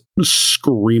just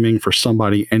screaming for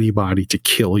anybody to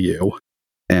kill you.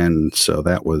 And so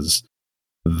that was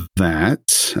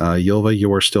that. Ylva,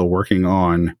 you are still working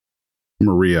on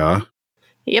Maria.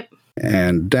 Yep.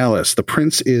 And Dallas, the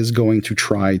prince is going to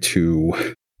try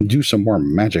to do some more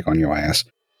magic on your ass.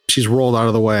 She's rolled out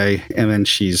of the way, and then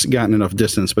she's gotten enough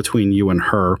distance between you and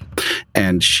her,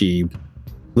 and she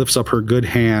lifts up her good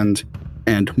hand,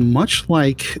 and much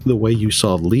like the way you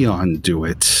saw Leon do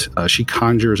it, she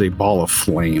conjures a ball of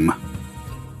flame,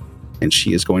 and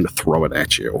she is going to throw it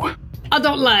at you. I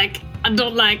don't like.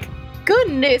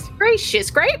 Goodness gracious,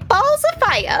 great balls of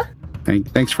fire.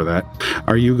 Thanks for that.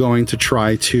 Are you going to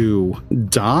try to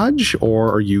dodge,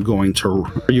 or are you going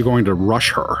to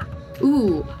rush her?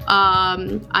 Ooh,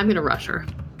 I'm gonna rush her.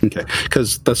 Okay,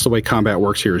 because that's the way combat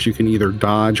works here. Is you can either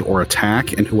dodge or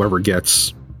attack, and whoever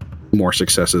gets more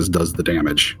successes does the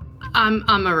damage. I'm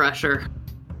a rusher.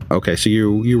 Okay, so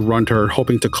you run to her,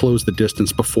 hoping to close the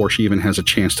distance before she even has a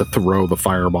chance to throw the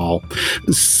fireball.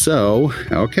 So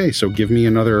give me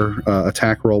another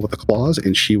attack roll with the claws,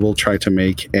 and she will try to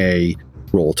make a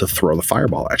roll to throw the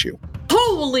fireball at you.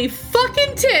 Holy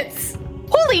fucking tits!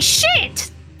 Holy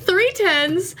shit! 3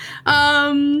 10s,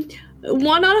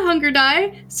 1 on a hunger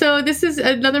die. So this is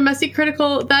another messy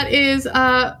critical. That is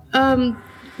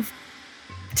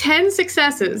 10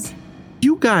 successes.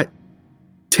 You got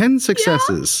 10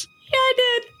 successes. Yeah, I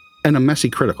did. And a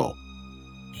messy critical.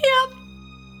 Yep.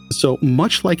 So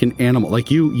much like an animal,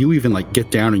 like you even like get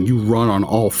down and you run on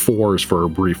all fours for a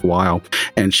brief while,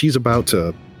 and she's about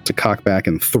to cock back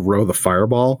and throw the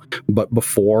fireball, but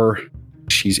before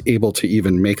she's able to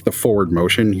even make the forward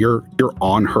motion, you're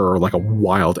on her like a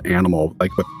wild animal,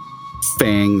 like with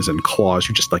fangs and claws.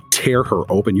 You just like tear her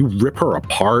open, you rip her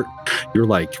apart. You're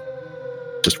like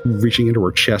just reaching into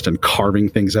her chest and carving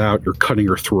things out. You're cutting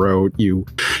her throat. You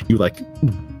like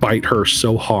bite her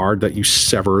so hard that you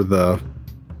sever the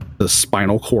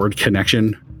spinal cord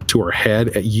connection to her head,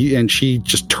 and she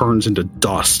just turns into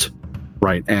dust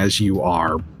right as you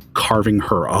are carving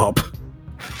her up.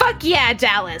 Fuck yeah,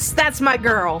 Dallas. That's my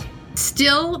girl.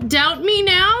 Still doubt me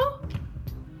now?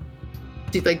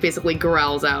 She like basically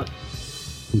growls out.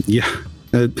 Yeah.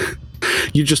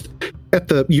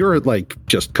 You're like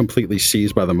just completely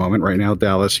seized by the moment right now,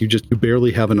 Dallas. You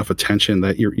barely have enough attention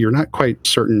that you're not quite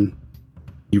certain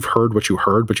you've heard what you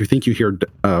heard, but you think you hear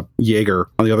Jaeger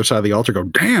on the other side of the altar go,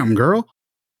 "Damn, girl,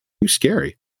 you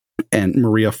scary." And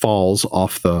Maria falls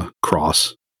off the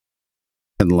cross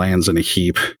and lands in a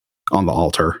heap on the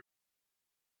altar.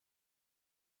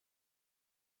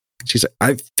 She's like,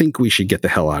 "I think we should get the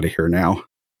hell out of here now."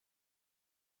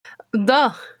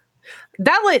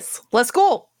 Dallas, let's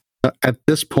go. At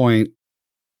this point,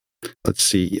 let's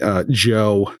see,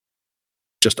 Joe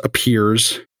just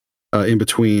appears in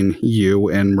between you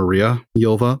and Maria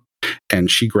Yulva, and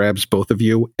she grabs both of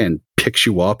you and picks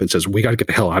you up and says, we got to get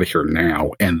the hell out of here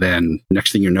now. And then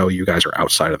next thing you know, you guys are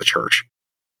outside of the church.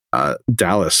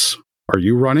 Dallas, are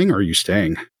you running or are you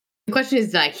staying? The question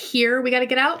is, like, here we got to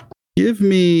get out? Give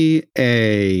me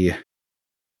a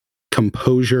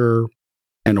composure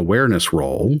and awareness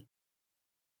roll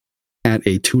at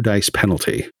a 2 dice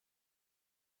penalty.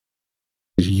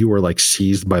 You are like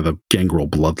seized by the gangrel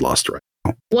bloodlust right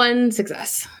now. 1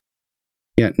 success.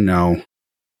 Yeah, no.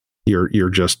 You're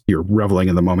reveling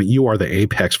in the moment. You are the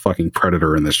apex fucking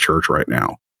predator in this church right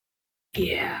now.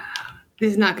 Yeah.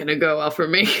 This is not going to go well for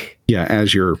me. Yeah,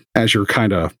 as you're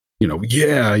kind of,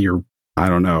 I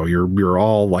don't know, you're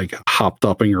all like hopped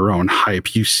up in your own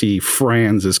hype. You see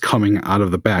Franz is coming out of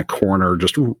the back corner,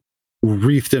 just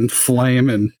wreathed in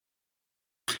flame, and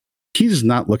he's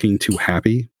not looking too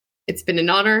happy. It's been an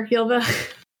honor, Yulva.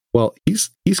 Well,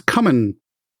 he's coming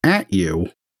at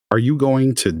you. Are you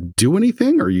going to do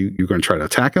anything? Are you going to try to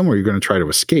attack him, or are you going to try to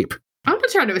escape? I'm going to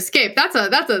try to escape. That's a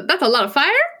lot of fire,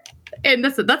 and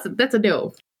that's a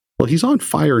no. Well, he's on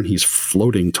fire and he's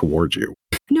floating towards you.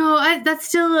 No, that's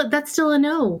still a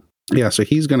no. Yeah, so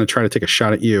he's going to try to take a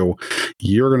shot at you.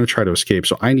 You're going to try to escape.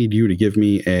 So I need you to give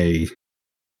me a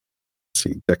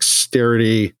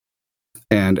dexterity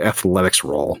and athletics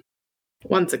roll.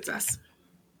 1 success.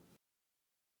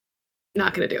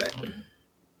 Not going to do it.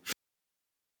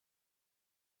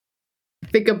 I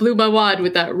think I blew my wad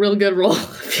with that real good roll a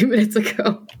few minutes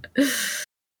ago.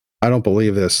 I don't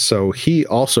believe this. So he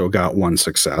also got 1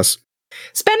 success.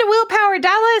 Spend a willpower,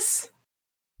 Dallas!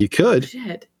 You could.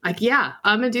 Shit. Yeah,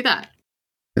 I'm going to do that.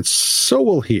 And so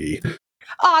will he.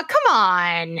 Aw, come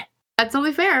on! That's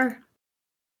only fair.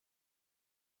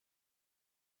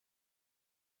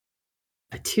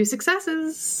 2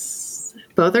 successes.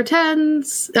 Both are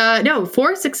 10s. No,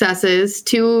 4 successes.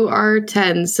 2 are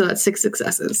 10s, so that's 6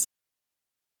 successes.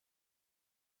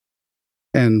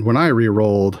 And when I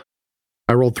re-rolled,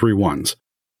 I rolled 3 1s.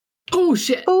 Oh,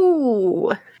 shit.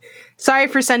 Ooh. Sorry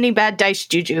for sending bad dice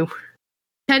juju.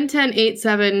 10, 10, 8,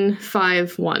 7,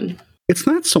 5, 1. It's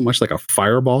not so much like a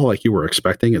fireball like you were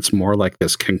expecting. It's more like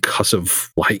this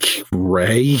concussive, like,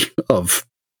 ray of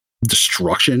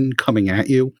destruction coming at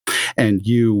you. And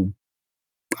you,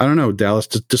 I don't know, Dallas,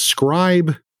 to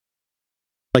describe,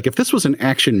 like, if this was an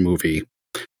action movie,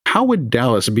 how would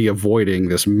Dallas be avoiding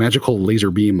this magical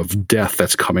laser beam of death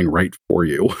that's coming right for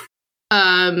you?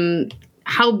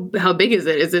 How big is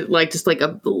it? Is it like just like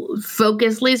a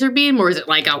focused laser beam, or is it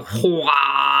like a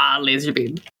laser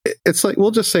beam? It's like,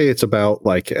 we'll just say it's about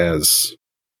like as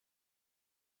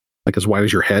wide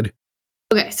as your head.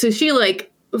 Okay, so she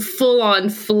like full on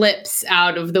flips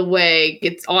out of the way,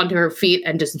 gets onto her feet,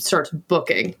 and just starts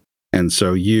booking. And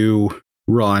so you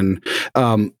run.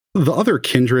 The other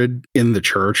kindred in the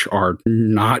church are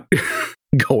not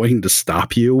going to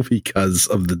stop you because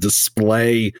of the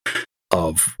display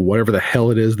of whatever the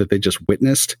hell it is that they just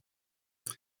witnessed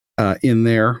in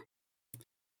there.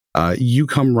 You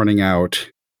come running out.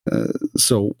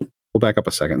 So we'll back up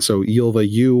a second. So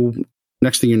Yulva,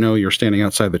 next thing you know, you're standing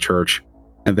outside the church,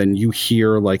 and then you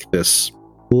hear like this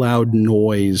loud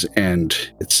noise, and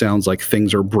it sounds like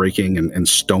things are breaking and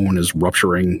stone is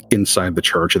rupturing inside the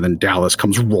church. And then Dallas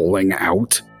comes rolling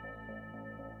out.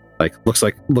 Looks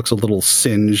a little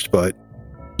singed, but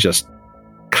just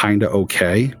kind of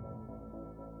okay.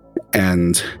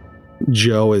 And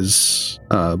Joe is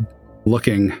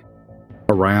looking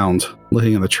around,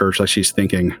 looking in the church like she's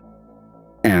thinking.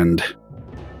 And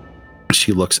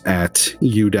she looks at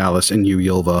you, Dallas, and you,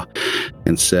 Yulva,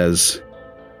 and says,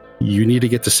 "You need to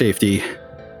get to safety.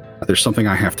 There's something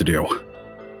I have to do."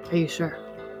 Are you sure?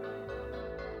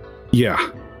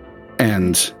 Yeah.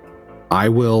 And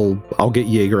I'll get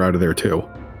Jaeger out of there too.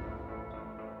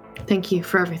 Thank you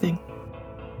for everything.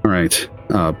 All right.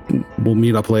 We'll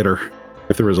meet up later,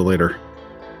 if there is a later.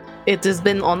 It has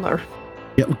been honor.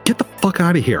 Yeah, get the fuck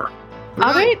out of here.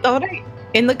 All right.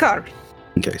 In the car.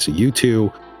 Okay, so you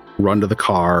two run to the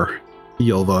car.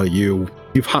 Yulva,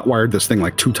 you've hotwired this thing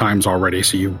like 2 times already,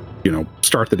 so you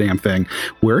start the damn thing.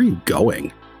 Where are you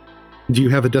going? Do you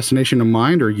have a destination in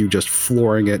mind, or are you just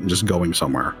flooring it and just going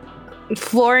somewhere?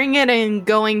 Flooring it and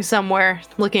going somewhere.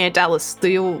 Looking at Dallas.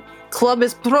 The club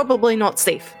is probably not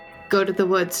safe. Go to the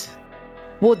woods.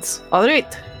 Woods. All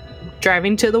right.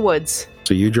 Driving to the woods.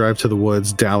 So you drive to the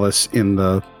woods, Dallas in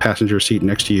the passenger seat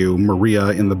next to you, Maria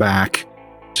in the back,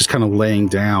 just kind of laying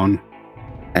down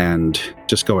and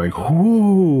just going,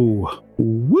 whoo,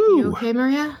 woo. You okay,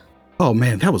 Maria? Oh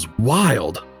man, that was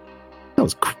wild. That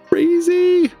was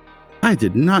crazy. I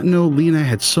did not know Lena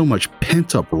had so much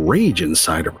pent-up rage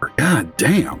inside of her. God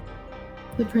damn.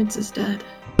 The prince is dead.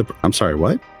 I'm sorry,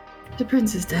 what? The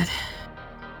prince is dead.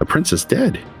 The prince is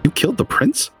dead? You killed the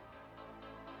prince?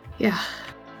 Yeah.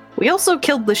 We also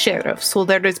killed the sheriff, so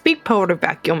there is big power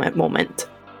vacuum at moment.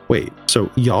 Wait, so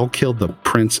y'all killed the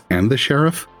prince and the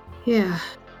sheriff? Yeah.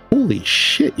 Holy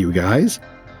shit, you guys.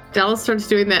 Dallas starts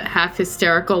doing that half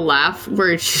hysterical laugh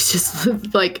where she's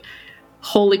just like,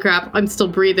 holy crap, I'm still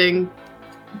breathing,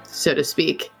 so to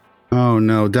speak. Oh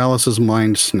no, Dallas's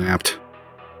mind snapped.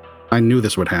 I knew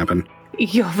this would happen.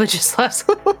 Yova just laughs.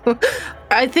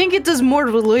 I think it is more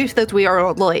relief that we are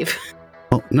alive.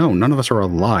 Well, no, none of us are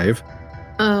alive.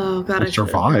 Oh, God, I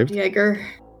survived. Jaeger.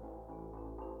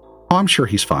 Oh, I'm sure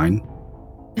he's fine.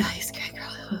 Yeah, he's okay, girl.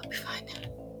 He'll be fine.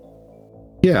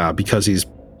 Yeah, because he's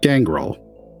Gangrel.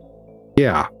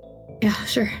 Yeah. Yeah,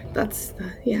 sure. That's,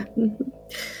 yeah.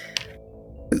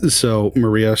 So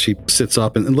Maria, she sits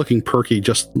up and looking perky,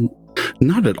 just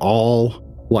not at all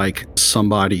like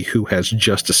somebody who has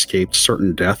just escaped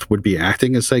certain death would be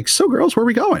acting. It's like, so girls, where are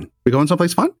we going? We going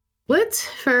someplace fun? Woods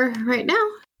for right now.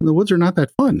 The woods are not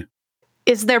that fun.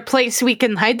 Is there a place we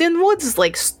can hide in woods,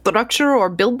 like structure or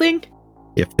building?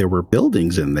 If there were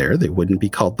buildings in there, they wouldn't be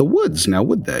called the woods, now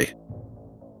would they?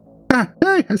 Ah,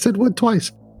 hey, I said wood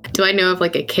twice. Do I know of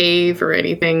like a cave or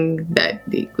anything that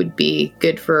would be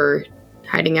good for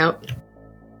hiding out?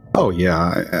 Oh,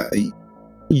 yeah.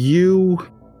 You're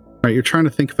trying to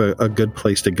think of a good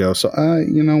place to go. So,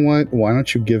 you know what? Why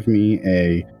don't you give me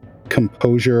a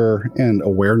composure and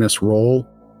awareness roll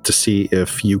to see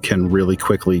if you can really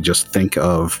quickly just think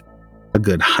of a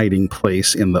good hiding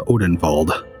place in the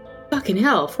Odenwald. Fucking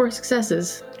hell, 4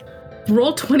 successes.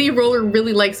 Roll20 roller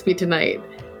really likes me tonight.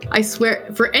 I swear,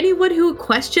 for anyone who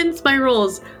questions my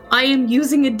rolls, I am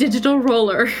using a digital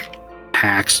roller.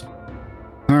 Hacks.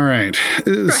 All right.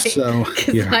 Right. So,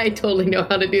 yeah. I totally know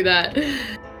how to do that.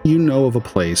 You know of a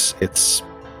place. It's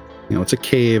a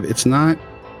cave. It's not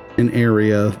an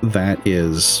area that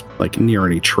is like near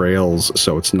any trails,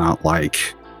 so it's not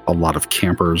like a lot of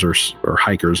campers or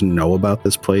hikers know about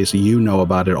this place. You know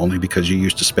about it only because you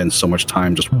used to spend so much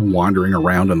time just wandering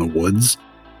around in the woods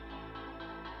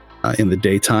in the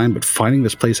daytime, but finding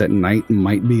this place at night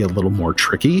might be a little more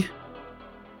tricky.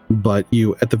 But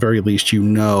you, at the very least, you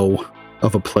know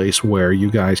of a place where you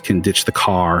guys can ditch the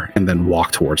car and then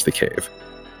walk towards the cave.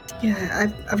 Yeah,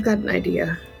 I've got an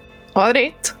idea. All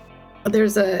right.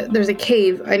 There's a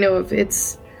cave I know of.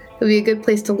 It'll be a good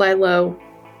place to lie low.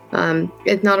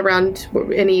 It's not around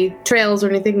any trails or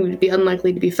anything. It would be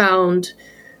unlikely to be found.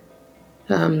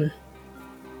 We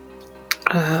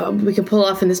can pull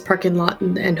off in this parking lot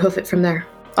and hoof it from there.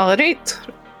 All right.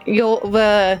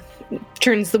 Yolva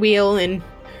turns the wheel and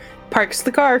parks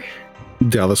the car.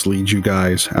 Dallas leads you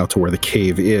guys out to where the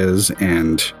cave is,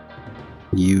 and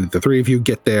the three of you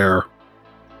get there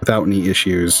without any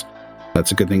issues.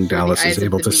 That's a good thing. Dallas is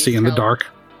able to see in the dark.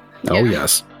 Yeah. Oh,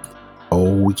 yes.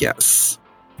 Oh, yes.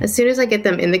 As soon as I get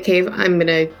them in the cave, I'm going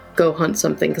to go hunt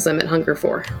something because I'm at hunger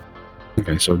 4.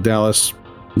 Okay, so Dallas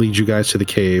leads you guys to the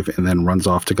cave and then runs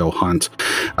off to go hunt,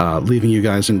 leaving you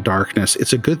guys in darkness.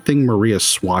 It's a good thing Maria's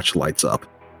swatch lights up.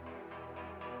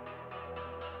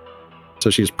 So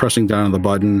she's pressing down on the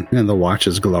button and the watch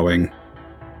is glowing.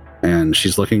 And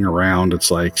she's looking around.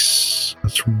 It's like,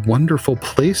 such wonderful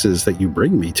places that you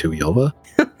bring me to, Yelva.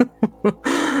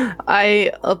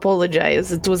 I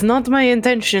apologize. It was not my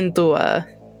intention to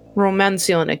romance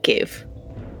you in a cave.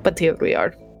 But here we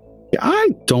are. Yeah, I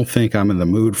don't think I'm in the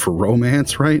mood for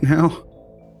romance right now.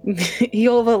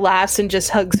 Yolva laughs and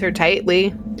just hugs her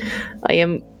tightly. I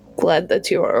am glad that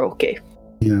you are okay.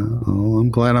 Yeah, well, I'm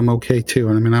glad I'm okay too.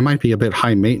 I mean, I might be a bit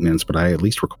high maintenance, but I at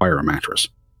least require a mattress.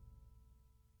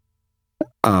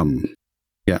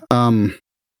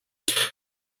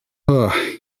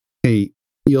 Hey,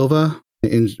 Yelva,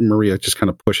 and Maria just kind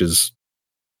of pushes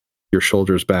your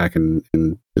shoulders back and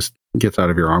just gets out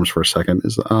of your arms for a second.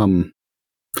 There's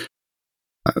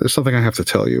something I have to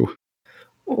tell you.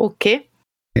 Okay.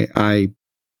 I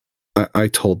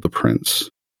told the prince.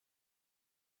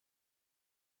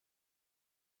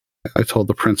 I told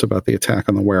the prince about the attack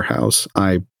on the warehouse.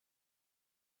 I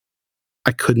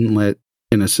couldn't let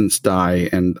innocents die,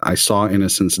 and I saw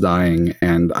innocents dying,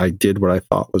 and I did what I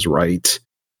thought was right,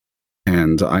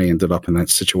 and I ended up in that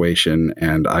situation,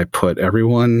 and I put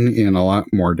everyone in a lot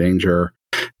more danger,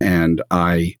 and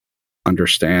I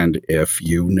understand if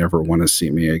you never want to see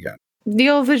me again.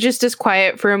 Yolva just is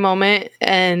quiet for a moment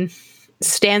and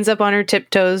stands up on her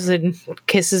tiptoes and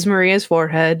kisses Maria's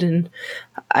forehead, and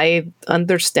I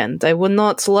understand. I would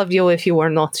not love you if you were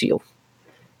not you.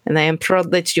 And I am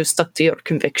proud that you stuck to your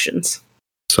convictions.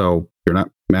 So you're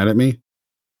not mad at me?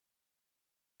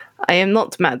 I am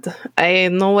not mad. I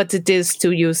know what it is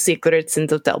to use secrets and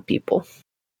to tell people.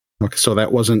 Okay, so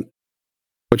that wasn't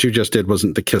what you just did.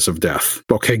 Wasn't the kiss of death?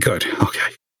 Okay, good.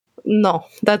 Okay. No,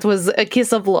 that was a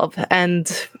kiss of love and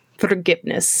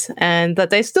forgiveness, and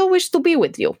that I still wish to be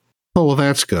with you. Oh, well,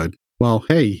 that's good. Well,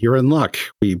 hey, you're in luck.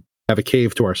 We have a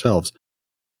cave to ourselves.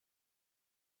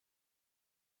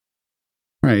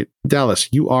 Right. Dallas,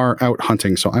 you are out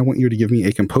hunting, so I want you to give me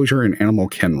a composure and animal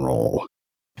ken roll.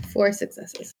 4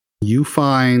 successes. You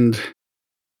find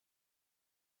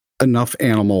enough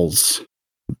animals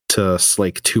to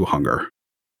slake 2 hunger.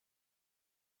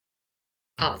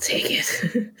 I'll take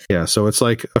it. Yeah, so it's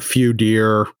like a few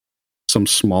deer, some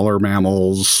smaller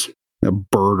mammals, a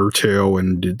bird or two,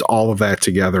 and all of that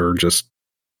together just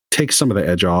takes some of the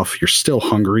edge off. You're still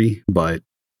hungry, but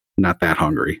not that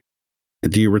hungry.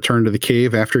 Do you return to the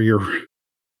cave after you're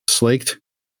slaked?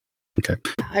 Okay.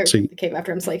 I return to the cave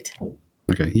after I'm slaked.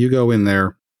 Okay, you go in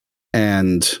there,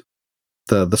 and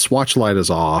the swatch light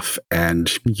is off,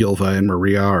 and Ylva and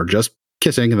Maria are just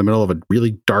kissing in the middle of a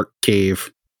really dark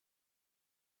cave.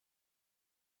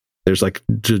 There's like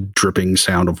dripping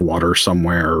sound of water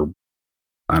somewhere.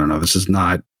 I don't know. This is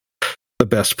not the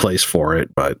best place for it,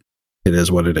 but it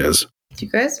is what it is. Do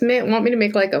you guys want me to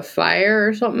make like a fire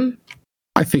or something?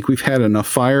 I think we've had enough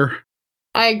fire.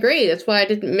 I agree. That's why I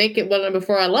didn't make it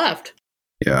before I left.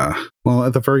 Yeah. Well,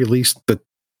 at the very least, the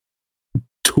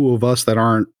 2 of us that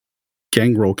aren't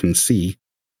Gangrel can see.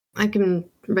 I can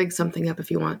rig something up if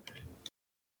you want.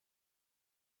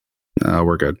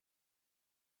 We're good.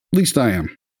 At least I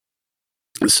am.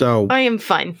 So I am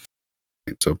fine.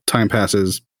 So time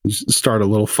passes. You start a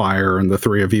little fire, and the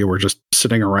 3 of you are just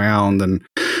sitting around. And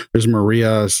there's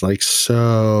Maria. It's like,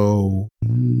 so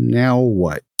now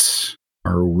what?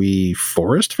 Are we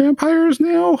forest vampires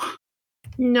now?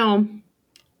 No,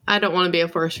 I don't want to be a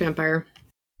forest vampire.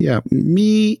 Yeah,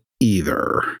 me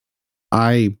either.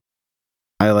 I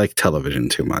like television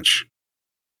too much.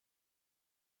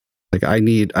 Like I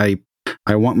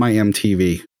want my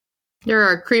MTV. There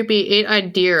are creepy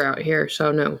 8-eyed deer out here,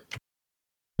 so no.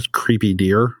 There's creepy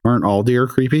deer. Aren't all deer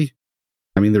creepy?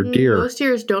 I mean, they're deer. Most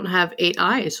deers don't have 8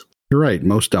 eyes. You're right.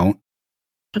 Most don't.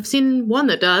 I've seen one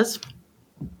that does.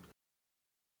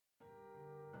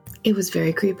 It was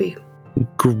very creepy.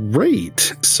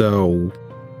 Great. So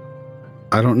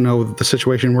I don't know if the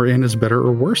situation we're in is better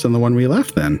or worse than the one we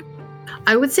left then.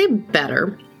 I would say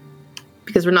better,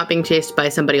 because we're not being chased by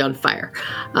somebody on fire.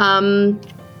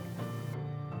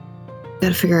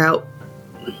 Gotta figure out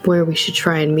where we should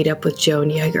try and meet up with Joe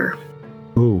and Jaeger.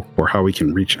 Ooh, or how we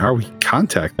can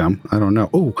contact them. I don't know.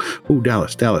 Ooh,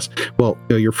 Dallas. Well,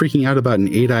 you're freaking out about an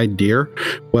 8-eyed deer.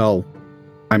 Well,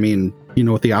 I mean, you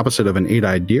know what the opposite of an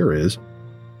 8-eyed deer is?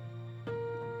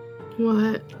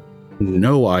 What?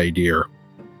 No idea.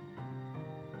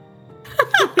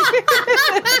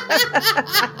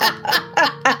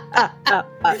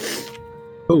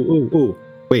 Oh.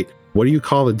 Wait, what do you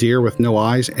call a deer with no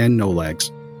eyes and no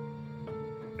legs?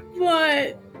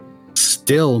 What?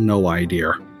 Still no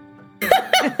idea.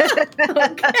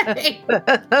 Okay.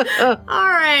 All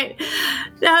right.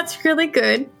 That's really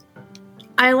good.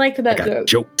 I like that joke.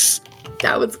 Jokes.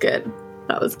 That was good.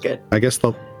 I guess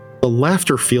the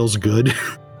laughter feels good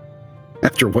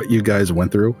after what you guys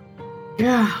went through.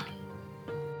 Yeah.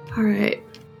 All right.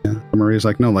 Yeah. Maria's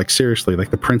like, no, like seriously, like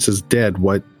the prince is dead.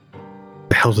 What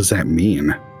the hell does that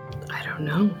mean? I don't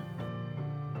know.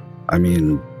 I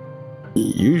mean,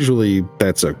 usually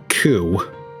that's a coup.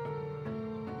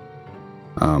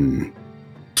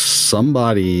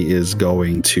 Somebody is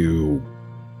going to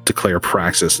declare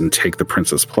praxis and take the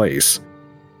prince's place.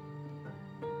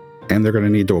 And they're going to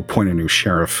need to appoint a new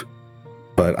sheriff.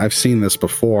 But I've seen this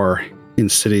before in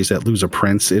cities that lose a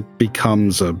prince. It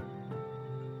becomes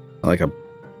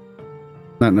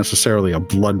not necessarily a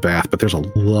bloodbath, but there's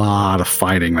a lot of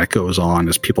fighting that goes on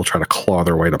as people try to claw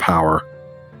their way to power.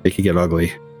 It could get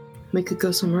ugly. We could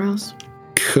go somewhere else.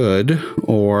 Could,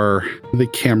 or the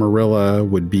Camarilla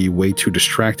would be way too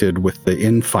distracted with the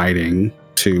infighting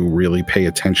to really pay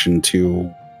attention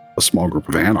to a small group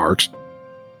of anarchs.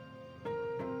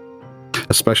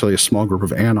 Especially a small group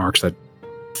of anarchs that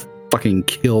fucking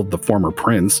killed the former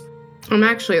prince. I'm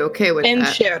actually okay with and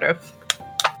that. Sheriff.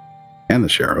 And the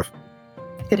sheriff.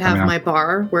 I could have my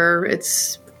bar where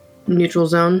it's neutral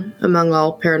zone among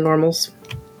all paranormals.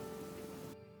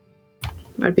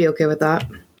 I'd be okay with that.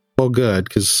 Well, good,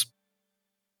 because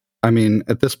I mean,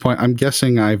 at this point, I'm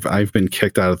guessing I've been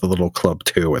kicked out of the little club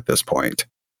too. At this point,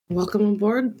 welcome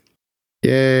aboard.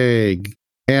 Yay,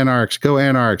 anarchs! Go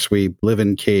anarchs! We live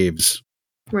in caves.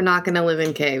 We're not going to live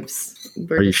in caves.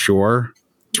 Are you sure?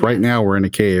 Right now, we're in a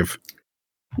cave.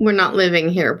 We're not living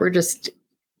here. We're just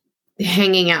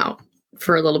hanging out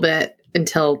for a little bit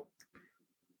until,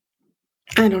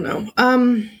 I don't know.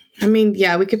 I mean,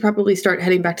 yeah, we could probably start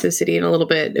heading back to the city in a little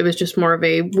bit. It was just more of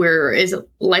a, where is it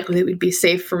likely that we'd be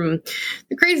safe from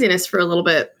the craziness for a little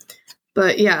bit.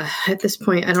 But yeah, at this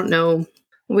point, I don't know.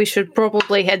 We should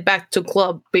probably head back to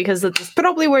club because it's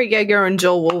probably where Jaeger and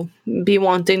Joe will be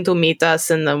wanting to meet us,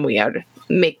 and then we are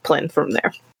make plan from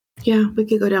there. Yeah, we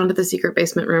could go down to the secret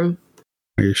basement room.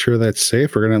 Are you sure that's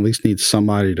safe? We're going to at least need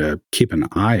somebody to keep an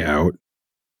eye out.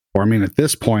 Or, I mean, at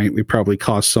this point, we probably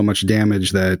caused so much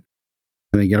damage that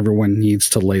I think everyone needs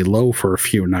to lay low for a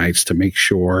few nights to make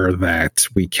sure that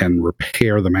we can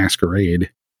repair the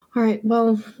masquerade. All right,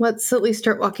 well, let's at least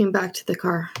start walking back to the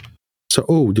car.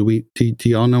 So, do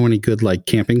y'all know any good, like,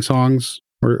 camping songs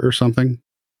or something?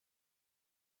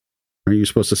 Are you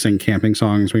supposed to sing camping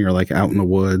songs when you're, like, out in the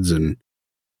woods and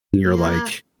you're,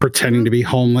 like, pretending to be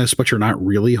homeless, but you're not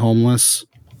really homeless?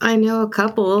 I know a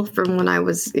couple from when I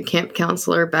was a camp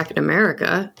counselor back in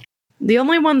America. The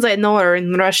only ones I know are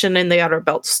in Russian, and they are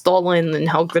about Stalin and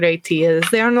how great he is.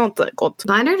 They are not that good.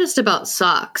 Mine are just about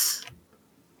socks.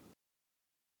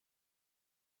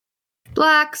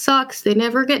 Black socks, they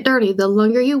never get dirty. The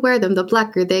longer you wear them, the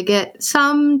blacker they get.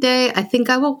 Someday, I think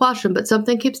I will wash them, but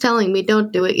something keeps telling me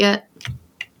don't do it yet.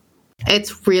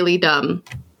 It's really dumb.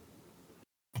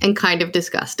 And kind of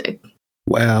disgusting.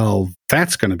 Well,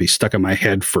 that's going to be stuck in my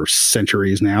head for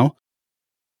centuries now.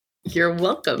 You're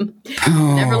welcome.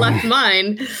 Never left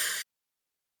mine.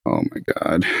 Oh my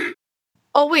god.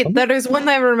 Oh wait, there is one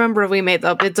I remember we made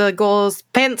up. It goes,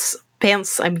 pants,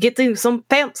 I'm getting some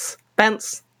pants,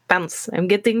 I'm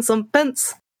getting some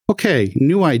pants. Okay,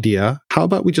 new idea. How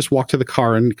about we just walk to the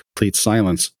car in complete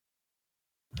silence?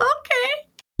 Okay.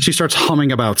 She starts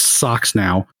humming about socks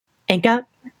now. Ain't got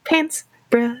no pants,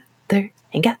 brother.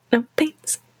 Ain't got no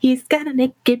pants. He's got a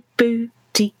naked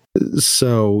booty.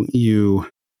 So you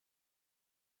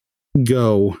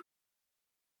go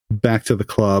back to the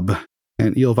club,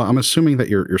 and Ylva, I'm assuming that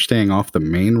you're staying off the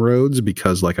main roads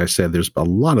because, like I said, there's a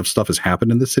lot of stuff has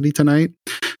happened in the city tonight.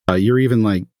 You're even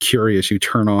like curious. You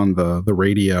turn on the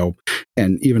radio,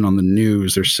 and even on the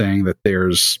news, they're saying that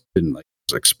there's been like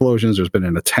explosions. There's been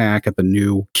an attack at the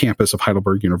new campus of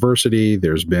Heidelberg University.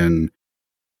 There's been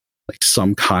like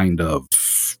some kind of,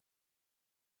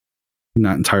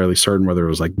 not entirely certain whether it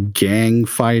was like gang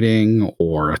fighting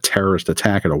or a terrorist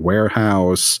attack at a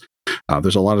warehouse.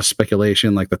 There's a lot of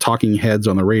speculation, like the talking heads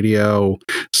on the radio.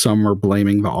 Some are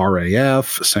blaming the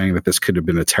RAF, saying that this could have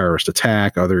been a terrorist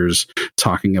attack. Others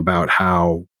talking about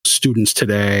how students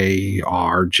today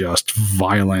are just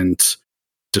violent,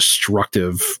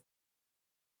 destructive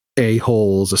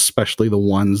a-holes, especially the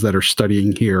ones that are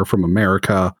studying here from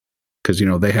America, because, you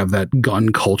know, they have that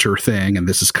gun culture thing, and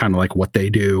this is kind of like what they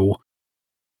do.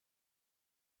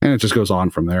 And it just goes on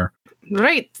from there.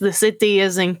 Right, the city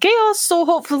is in chaos, so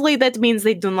hopefully that means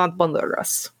they do not bother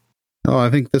us. Oh, I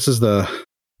think this is the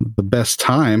best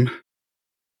time.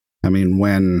 I mean,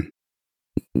 when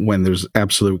there's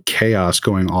absolute chaos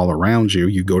going all around you,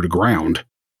 you go to ground.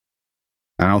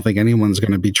 I don't think anyone's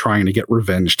going to be trying to get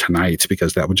revenge tonight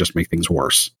because that would just make things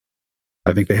worse.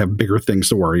 I think they have bigger things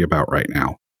to worry about right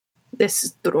now. This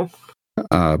is true.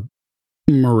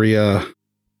 Maria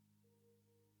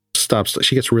stops.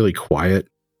 She gets really quiet.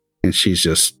 And she's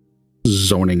just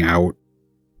zoning out,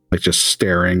 like just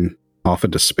staring off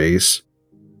into space.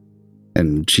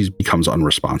 And she becomes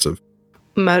unresponsive.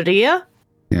 Maria?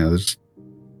 Yeah, there's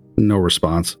no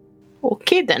response.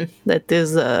 Okay then. That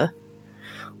is,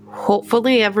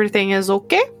 hopefully everything is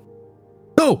okay.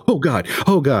 Oh God.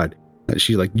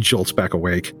 She like jolts back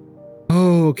awake.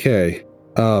 Okay.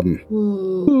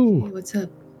 Ooh. Hey, what's up?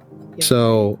 Yeah.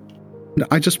 So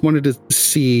I just wanted to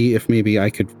see if maybe I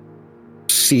could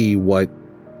see what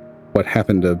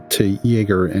happened to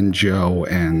Jaeger and Joe,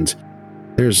 and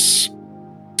there's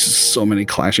so many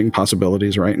clashing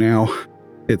possibilities right now.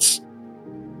 It's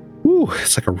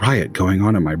like a riot going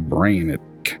on in my brain.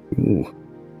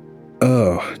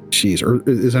 Oh, jeez.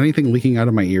 Is anything leaking out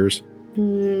of my ears?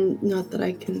 Not that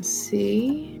I can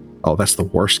see. Oh, that's the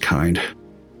worst kind.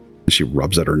 She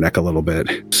rubs at her neck a little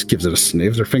bit, just gives it a sniff,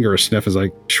 gives her finger a sniff as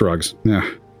like shrugs. Yeah.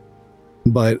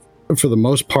 But for the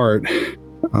most part,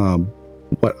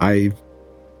 what I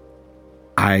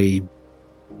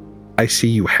see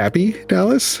you happy,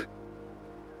 Dallas.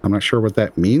 I'm not sure what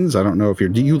that means. I don't know if you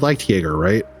liked Jaeger,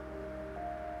 right?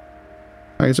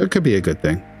 I guess it could be a good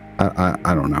thing.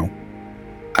 I don't know.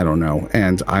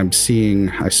 And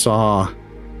I saw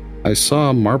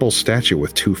a marble statue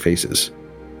with two faces.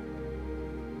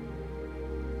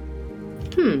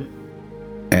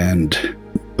 And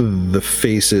the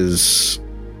faces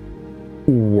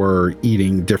were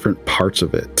eating different parts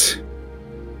of it.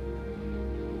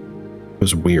 It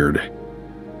was weird.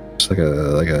 It's like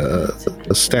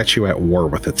a statue at war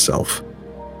with itself.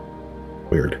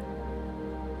 Weird.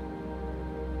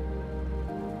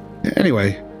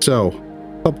 Anyway, so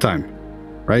club time,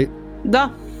 right? Duh.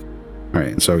 All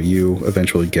right, so you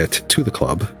eventually get to the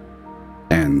club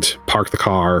and park the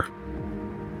car,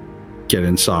 get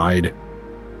inside.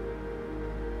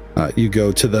 You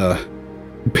go to the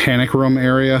panic room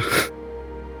area.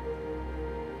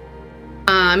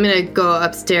 I'm gonna go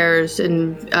upstairs,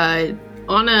 and Anna,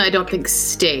 I don't think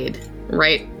stayed,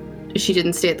 right? She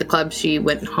didn't stay at the club. She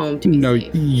went home to be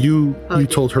safe. You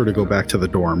told her to go back to the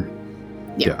dorm.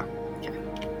 Yeah. Okay.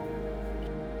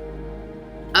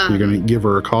 You're gonna give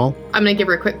her a call? I'm gonna give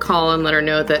her a quick call and let her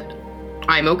know that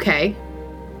I'm okay,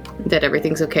 that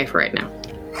everything's okay for right now.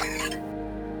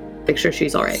 Make sure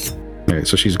she's all right. Okay,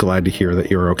 so she's glad to hear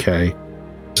that you're okay.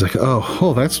 She's like,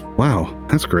 oh, that's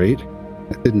great.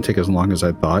 That didn't take as long as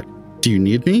I thought. Do you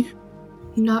need me?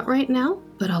 Not right now,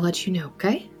 but I'll let you know,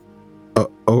 okay?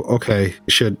 Okay.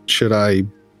 Should I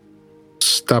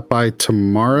stop by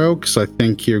tomorrow? Because I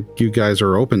think you guys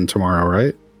are open tomorrow,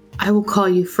 right? I will call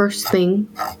you first thing,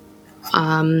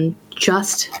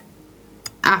 just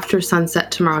after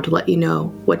sunset tomorrow to let you know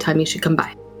what time you should come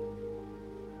by.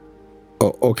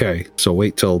 Oh, okay. So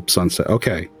wait till sunset.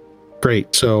 Okay,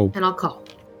 great. So and I'll call.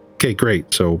 Okay,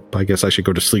 great. So I guess I should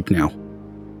go to sleep now.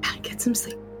 Get some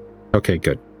sleep. Okay,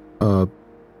 good.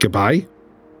 Goodbye.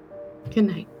 Good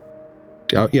night.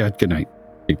 Oh, yeah, good night.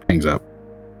 He hangs up.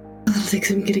 That'll take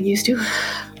some getting used to.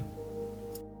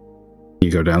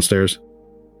 You go downstairs?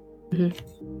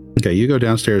 Mm-hmm. Okay, you go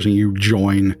downstairs and you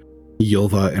join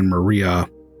Ylva and Maria.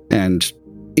 And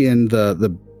in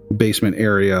the basement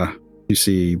area, you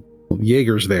see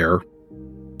Jaeger's there.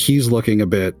 He's looking a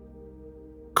bit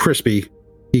crispy.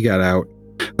 He got out.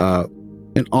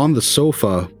 And on the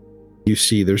sofa, you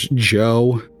see there's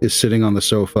Joe is sitting on the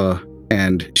sofa,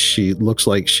 and she looks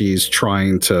like she's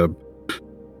trying to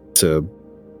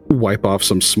wipe off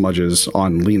some smudges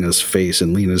on Lena's face,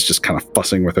 and Lena's just kind of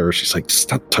fussing with her. She's like,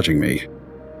 stop touching me.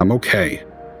 I'm okay.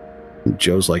 And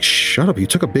Joe's like, shut up. You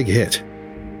took a big hit.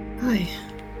 Hi.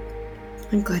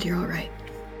 I'm glad you're all right.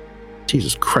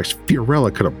 Jesus Christ.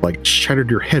 Fiorella could have shattered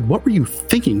your head. What were you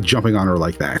thinking jumping on her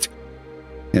like that?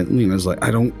 And Lena's like, I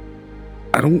don't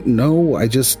know.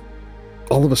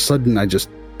 All of a sudden, I just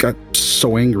got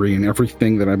so angry, and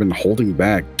everything that I've been holding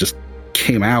back just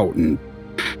came out, and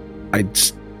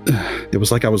it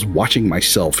was like I was watching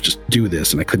myself just do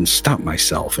this, and I couldn't stop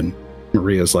myself. And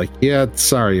Maria's like, yeah,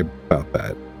 sorry about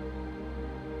that.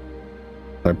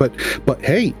 But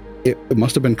hey, it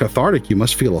must have been cathartic. You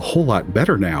must feel a whole lot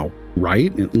better now,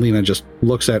 right? And Lena just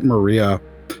looks at Maria,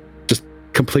 just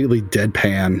completely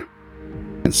deadpan,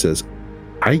 and says,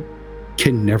 I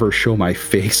can never show my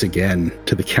face again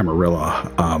to the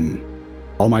Camarilla.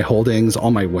 All my holdings,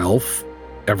 all my wealth,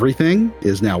 everything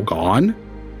is now gone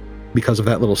because of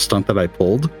that little stunt that I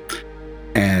pulled.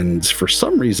 And for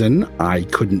some reason, I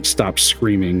couldn't stop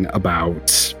screaming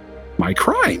about my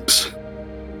crimes.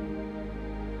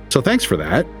 So thanks for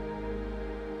that.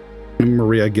 And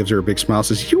Maria gives her a big smile,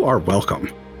 says, you are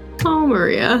welcome. Oh,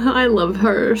 Maria, I love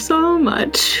her so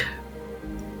much.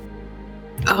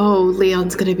 Oh,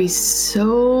 Leon's gonna be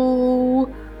so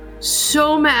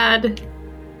mad.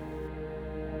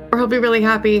 Or he'll be really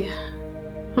happy.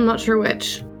 I'm not sure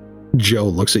which. Joe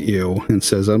looks at you and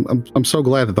says, I'm so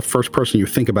glad that the first person you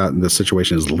think about in this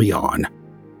situation is Leon.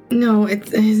 No,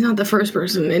 he's not the first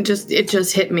person. It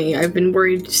just hit me. I've been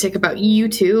worried sick about you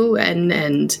two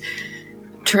and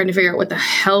trying to figure out what the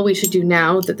hell we should do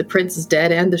now that the prince is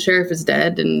dead and the sheriff is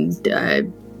dead, and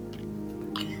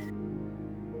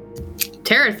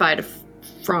terrified of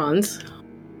Franz.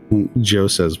 Joe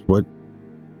says, what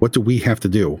do we have to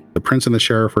do? The prince and the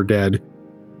sheriff are dead.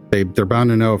 They're bound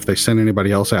to know if they send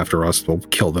anybody else after us, we'll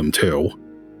kill them too.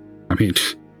 I mean,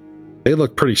 they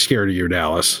look pretty scared of you,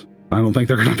 Dallas. I don't think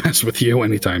they're going to mess with you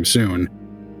anytime soon.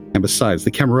 And besides,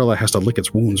 the Camarilla has to lick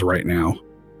its wounds right now.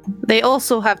 They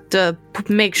also have to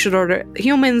make sure that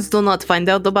humans do not find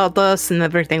out about us and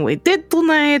everything we did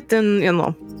tonight, and,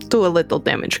 do a little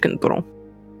damage control.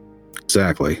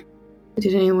 Exactly.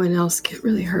 Did anyone else get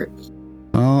really hurt?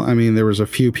 Well, I mean, there was a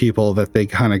few people that they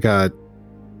kind of got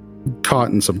caught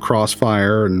in some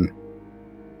crossfire, and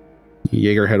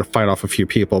Jaeger had to fight off a few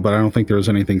people, but I don't think there was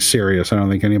anything serious. I don't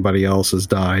think anybody else has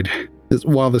died.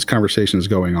 While this conversation is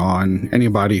going on,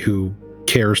 anybody who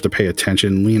cares to pay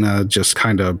attention, Lena just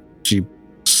she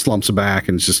slumps back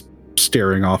and is just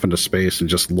staring off into space and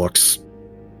just looks,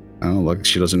 like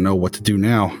she doesn't know what to do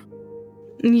now.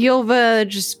 Yulva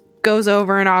just goes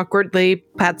over and awkwardly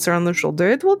pats her on the shoulder.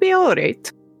 It will be all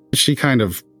right. She kind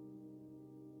of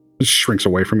shrinks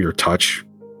away from your touch,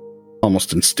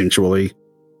 almost instinctually.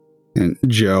 And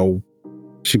Joe,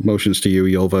 she motions to you,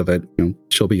 Yulva, that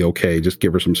she'll be okay. Just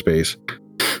give her some space.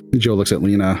 And Joe looks at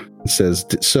Lena and says,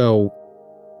 "So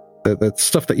that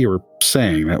stuff that you were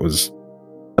saying, that was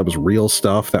real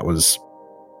stuff. That was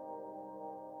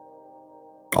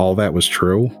all that was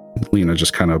true." Lena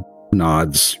just kind of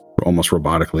nods, almost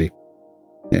robotically.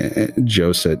 And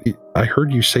Joe said, "I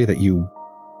heard you say that you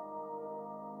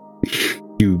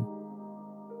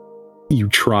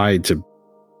tried to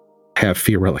have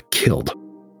Fiorella killed."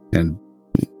 And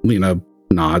Lena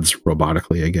nods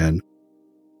robotically again.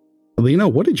 "Lena,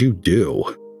 what did you do?"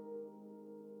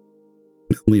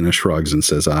 Lena shrugs and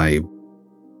says, I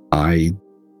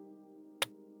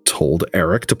told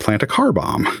Eric to plant a car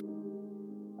bomb.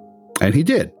 And he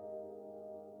did.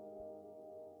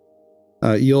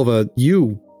 Yulva,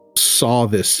 you saw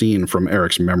this scene from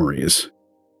Eric's memories,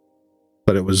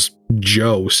 but it was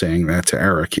Joe saying that to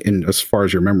Eric, in as far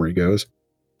as your memory goes.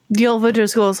 Yulva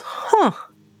just goes, huh.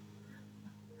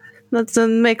 That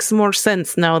makes more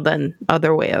sense now than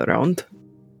other way around.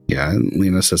 Yeah, and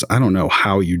Lena says, "I don't know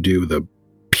how you do the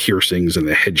piercings and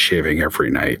the head shaving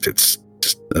every night. It's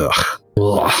just, ugh,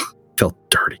 felt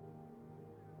dirty."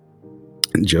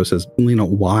 And Joe says, "Lena,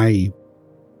 why?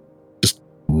 Just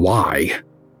why?"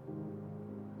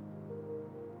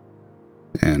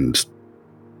 And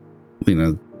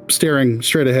Lena, staring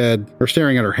straight ahead, or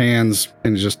staring at her hands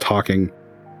and just talking,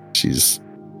 she's,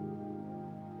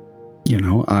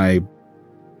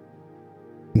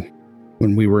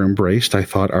 when we were embraced, I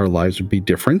thought our lives would be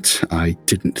different. I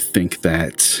didn't think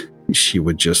that she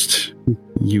would just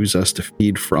use us to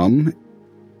feed from.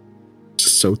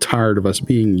 Just so tired of us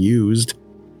being used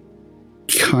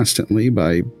constantly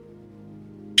by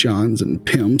Johns and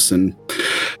pimps. And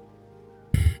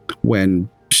when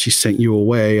she sent you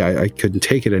away, I couldn't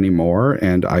take it anymore.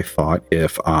 And I thought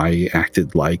if I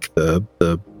acted like the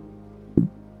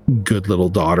good little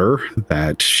daughter,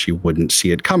 that she wouldn't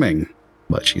see it coming.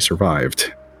 But she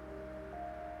survived.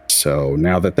 So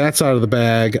now that that's out of the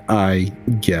bag, I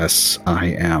guess I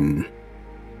am...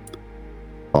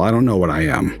 Well, I don't know what I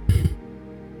am.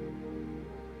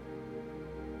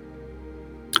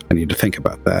 I need to think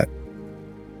about that.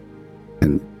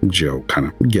 And Joe kind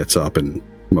of gets up and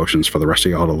motions for the rest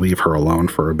of y'all to leave her alone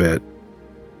for a bit.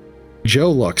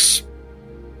 Joe looks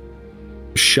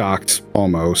shocked,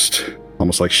 almost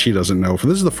like she doesn't know.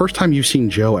 This is the first time you've seen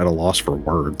Joe at a loss for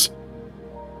words.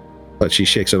 But she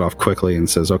shakes it off quickly and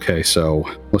says, "Okay, so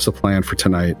what's the plan for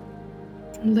tonight?"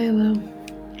 Lay low.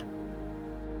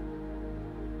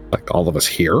 Like all of us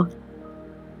here?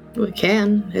 We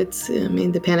can.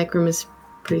 The panic room is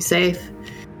pretty safe.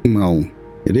 Well,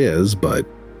 it is, but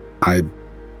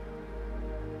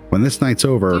when this night's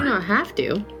over... You don't have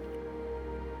to.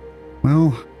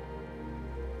 Well,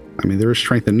 there is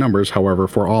strength in numbers. However,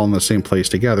 if we're all in the same place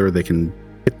together, they can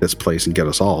hit this place and get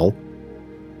us all.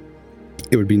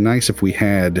 It would be nice if we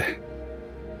had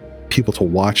people to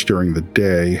watch during the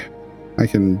day. I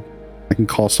can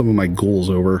call some of my ghouls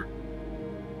over.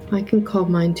 I can call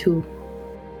mine too.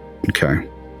 Okay.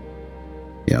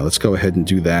 Yeah, let's go ahead and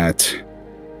do that.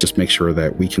 Just make sure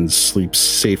that we can sleep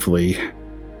safely.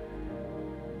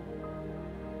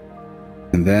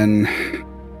 And then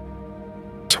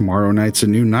tomorrow night's a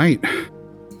new night.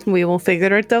 We will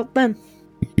figure it out then.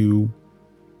 You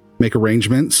make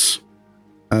arrangements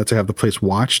to have the place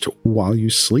watched while you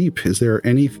sleep. Is there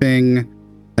anything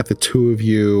that the two of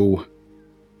you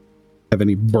have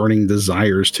any burning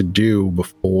desires to do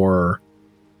before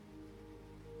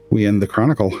we end the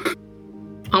chronicle?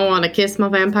 I want to kiss my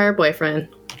vampire boyfriend.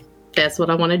 That's what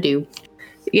I want to do.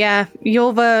 Yeah,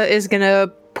 Yulva is going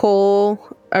to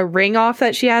pull a ring off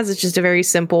that she has. It's just a very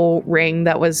simple ring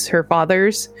that was her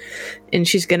father's. And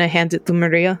she's going to hand it to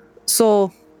Maria.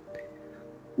 So,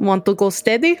 want to go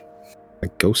steady?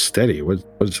 Like, go steady? What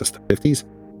is this, the 50s?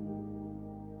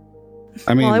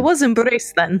 Well, I was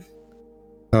embraced then.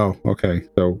 Oh, okay.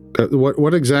 So,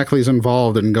 what exactly is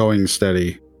involved in going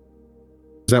steady?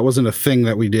 That wasn't a thing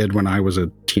that we did when I was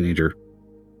a teenager.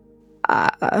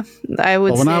 I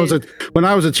would when say... when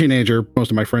I was a teenager,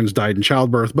 most of my friends died in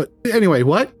childbirth. But anyway,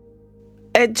 what?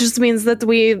 It just means that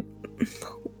we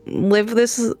live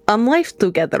this life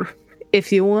together,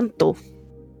 if you want to.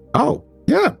 Oh,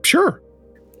 yeah, sure.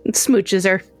 Smooches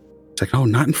her. It's like, oh,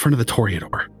 not in front of the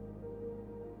Toreador.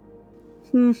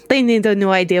 They need a new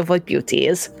idea of what beauty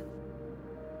is.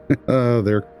 Oh,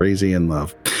 they're crazy in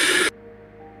love.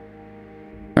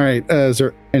 All right, is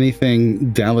there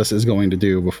anything Dallas is going to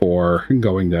do before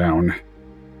going down?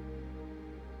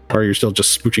 Or are you still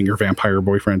just smooching your vampire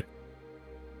boyfriend?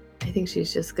 I think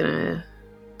she's just gonna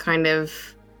kind of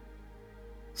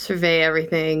survey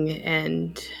everything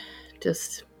and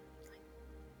just,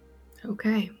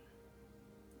 okay,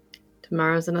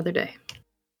 tomorrow's another day.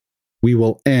 We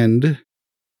will end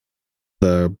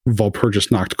the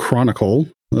Walpurgis Nacht Chronicle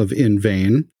of In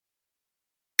Vain.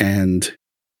 And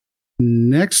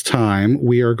next time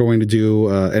we are going to do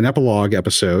an epilogue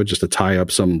episode just to tie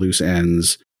up some loose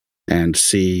ends and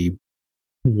see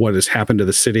what has happened to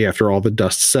the city after all the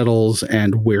dust settles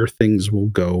and where things will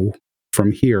go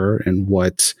from here and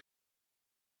what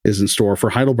is in store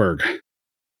for Heidelberg.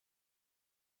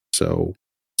 So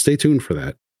stay tuned for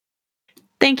that.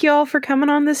 Thank you all for coming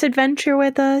on this adventure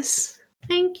with us.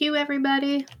 Thank you,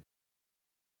 everybody.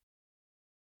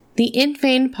 The In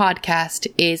Vain podcast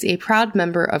is a proud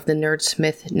member of the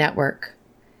Nerdsmith Network.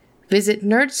 Visit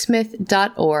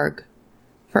nerdsmith.org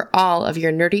for all of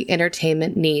your nerdy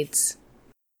entertainment needs.